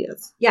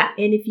ideas. Yeah.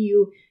 And if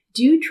you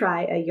do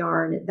try a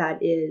yarn that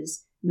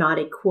is not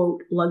a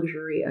quote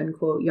luxury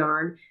unquote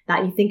yarn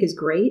that you think is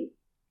great,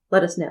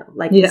 let us know.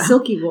 Like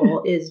silky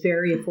wool is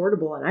very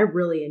affordable and I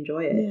really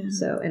enjoy it. Yeah.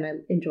 So, and I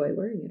enjoy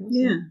wearing it also.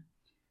 Yeah.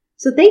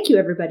 So thank you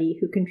everybody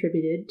who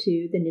contributed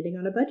to the Knitting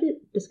on a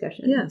Budget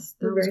discussion. Yes,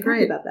 we're very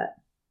happy about that.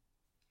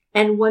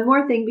 And one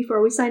more thing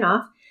before we sign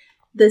off.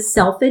 The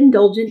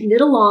self-indulgent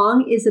knit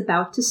along is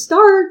about to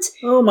start.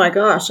 Oh my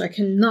gosh, I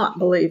cannot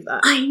believe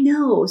that. I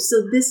know.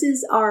 So this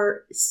is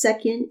our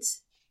second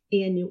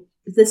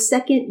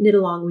knit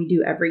along we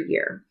do every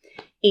year.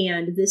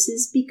 And this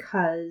is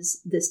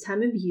because this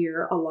time of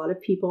year, a lot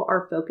of people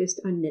are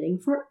focused on knitting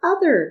for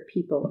other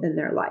people in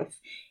their life.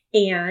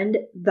 And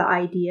the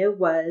idea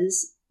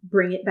was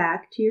bring it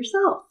back to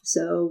yourself.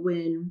 So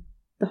when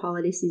the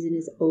holiday season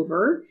is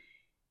over,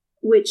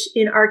 which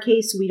in our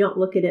case, we don't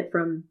look at it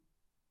from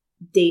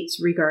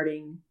dates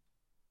regarding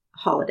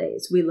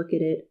holidays. We look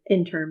at it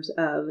in terms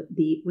of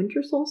the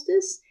winter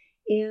solstice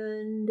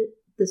and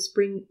the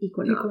spring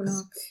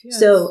equinox. Yes.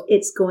 So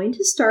it's going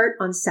to start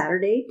on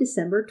Saturday,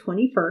 December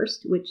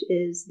 21st, which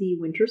is the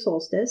winter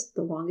solstice,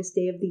 the longest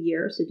day of the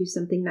year. So do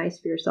something nice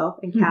for yourself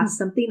and cast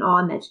something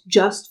on that's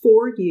just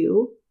for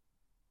you.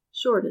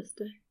 Shortest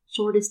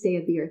day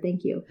of the year.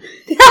 Thank you.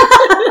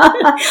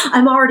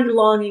 I'm already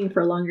longing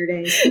for longer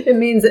days. It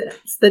means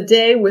it's the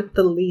day with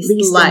the least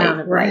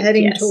light. We're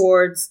heading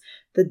towards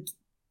the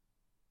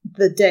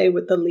day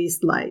with the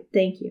least light.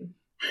 Thank you.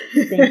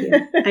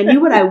 I knew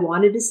what I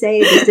wanted to say.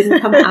 It just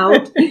didn't come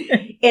out.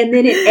 And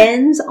then it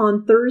ends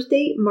on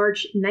Thursday,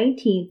 March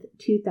 19th,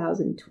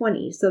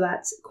 2020. So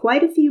that's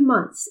quite a few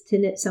months to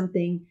knit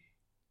something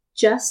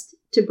just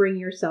to bring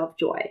yourself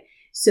joy.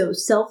 So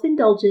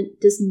self-indulgent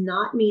does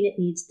not mean it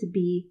needs to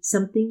be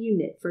something you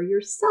knit for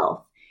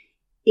yourself.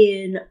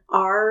 In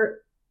our,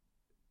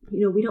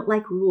 we don't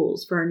like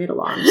rules for our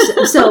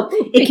knit-alongs. So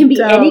it can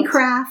be any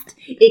craft.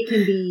 It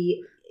can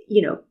be,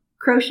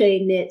 crochet,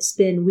 knit,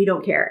 spin. We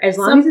don't care. As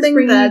long as it's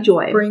bringing you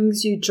joy.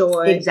 Brings you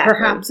joy. Exactly.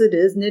 Perhaps it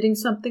is knitting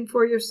something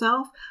for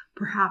yourself.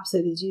 Perhaps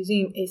it is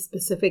using a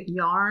specific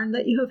yarn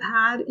that you have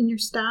had in your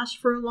stash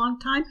for a long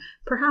time.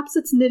 Perhaps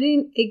it's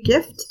knitting a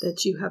gift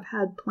that you have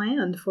had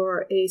planned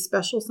for a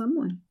special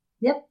someone.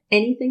 Yep.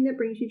 Anything that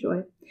brings you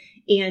joy.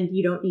 And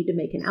you don't need to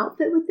make an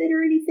outfit with it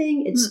or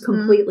anything. It's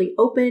completely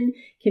open.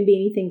 Can be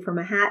anything from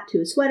a hat to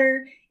a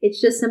sweater.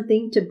 It's just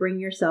something to bring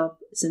yourself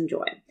some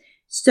joy.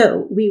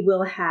 So we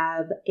will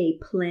have a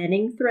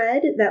planning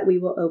thread that we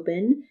will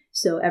open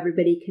so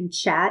everybody can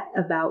chat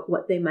about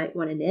what they might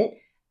want to knit.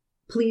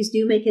 Please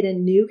do make it a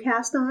new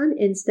cast on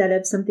instead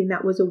of something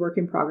that was a work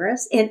in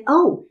progress. And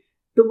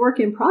the work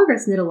in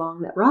progress knit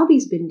along that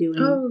Robbie's been doing.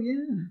 Oh,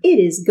 yeah. It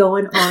is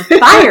going on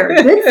fire.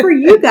 Good for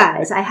you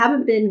guys. I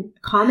haven't been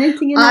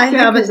commenting in that. I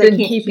haven't been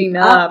keeping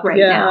up right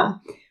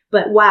now.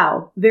 But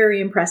wow,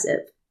 very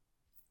impressive.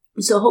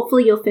 So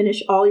hopefully you'll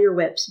finish all your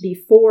whips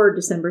before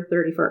December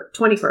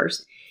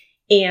 21st.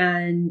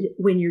 And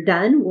when you're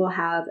done, we'll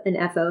have an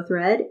FO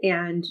thread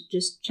and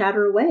just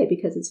chatter away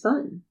because it's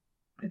fun.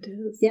 It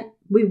is. Yeah.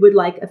 We would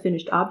like a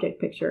finished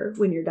object picture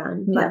when you're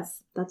done.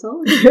 Yes. That's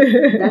all.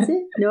 That's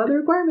it. No other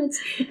requirements.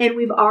 And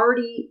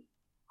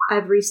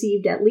I've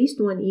received at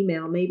least one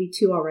email, maybe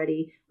two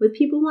already, with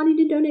people wanting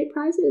to donate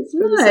prizes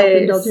for the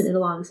self-indulgent knit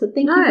along. So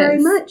thank you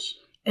very much.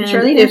 And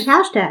Charlene has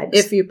hashtags.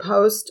 If you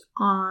post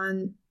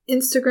on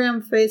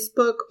Instagram,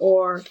 Facebook,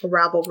 or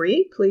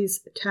Ravelry,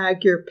 please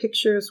tag your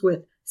pictures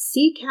with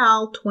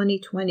SIKAL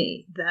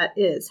 2020. That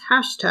is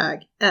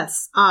hashtag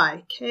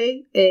SIKAL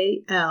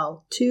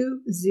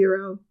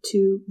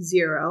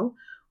 2020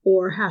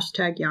 or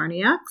hashtag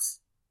Yarniacs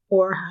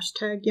or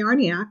hashtag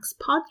Yarniacs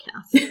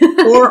podcast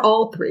or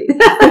all three.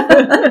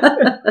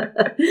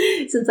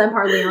 Since I'm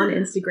hardly on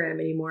Instagram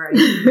anymore,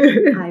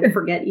 I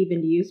forget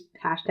even to use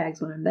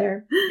hashtags when I'm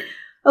there.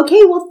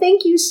 Okay, well,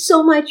 thank you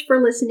so much for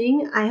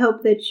listening. I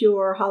hope that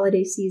your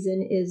holiday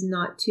season is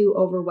not too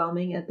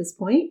overwhelming at this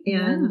point.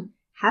 And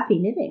happy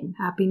knitting.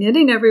 Happy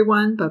knitting,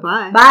 everyone.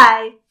 Bye-bye.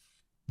 Bye.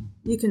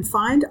 You can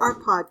find our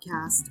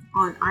podcast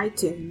on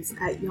iTunes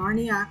at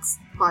Yarniacs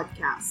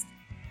Podcast.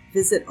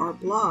 Visit our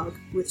blog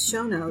with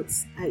show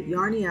notes at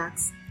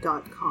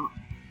yarniacs.com.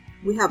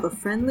 We have a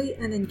friendly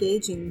and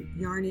engaging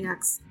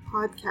Yarniacs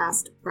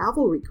podcast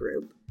Ravelry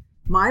group.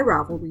 My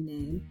Ravelry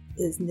name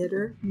is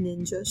Knitter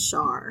Ninja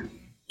Shar.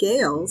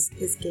 Gail's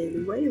is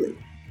Gaily Whaley.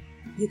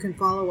 You can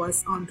follow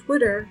us on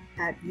Twitter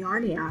at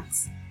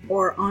Yarniacs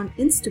or on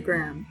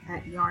Instagram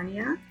at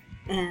Yarniac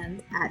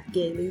and at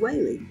Gaily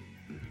Whaley.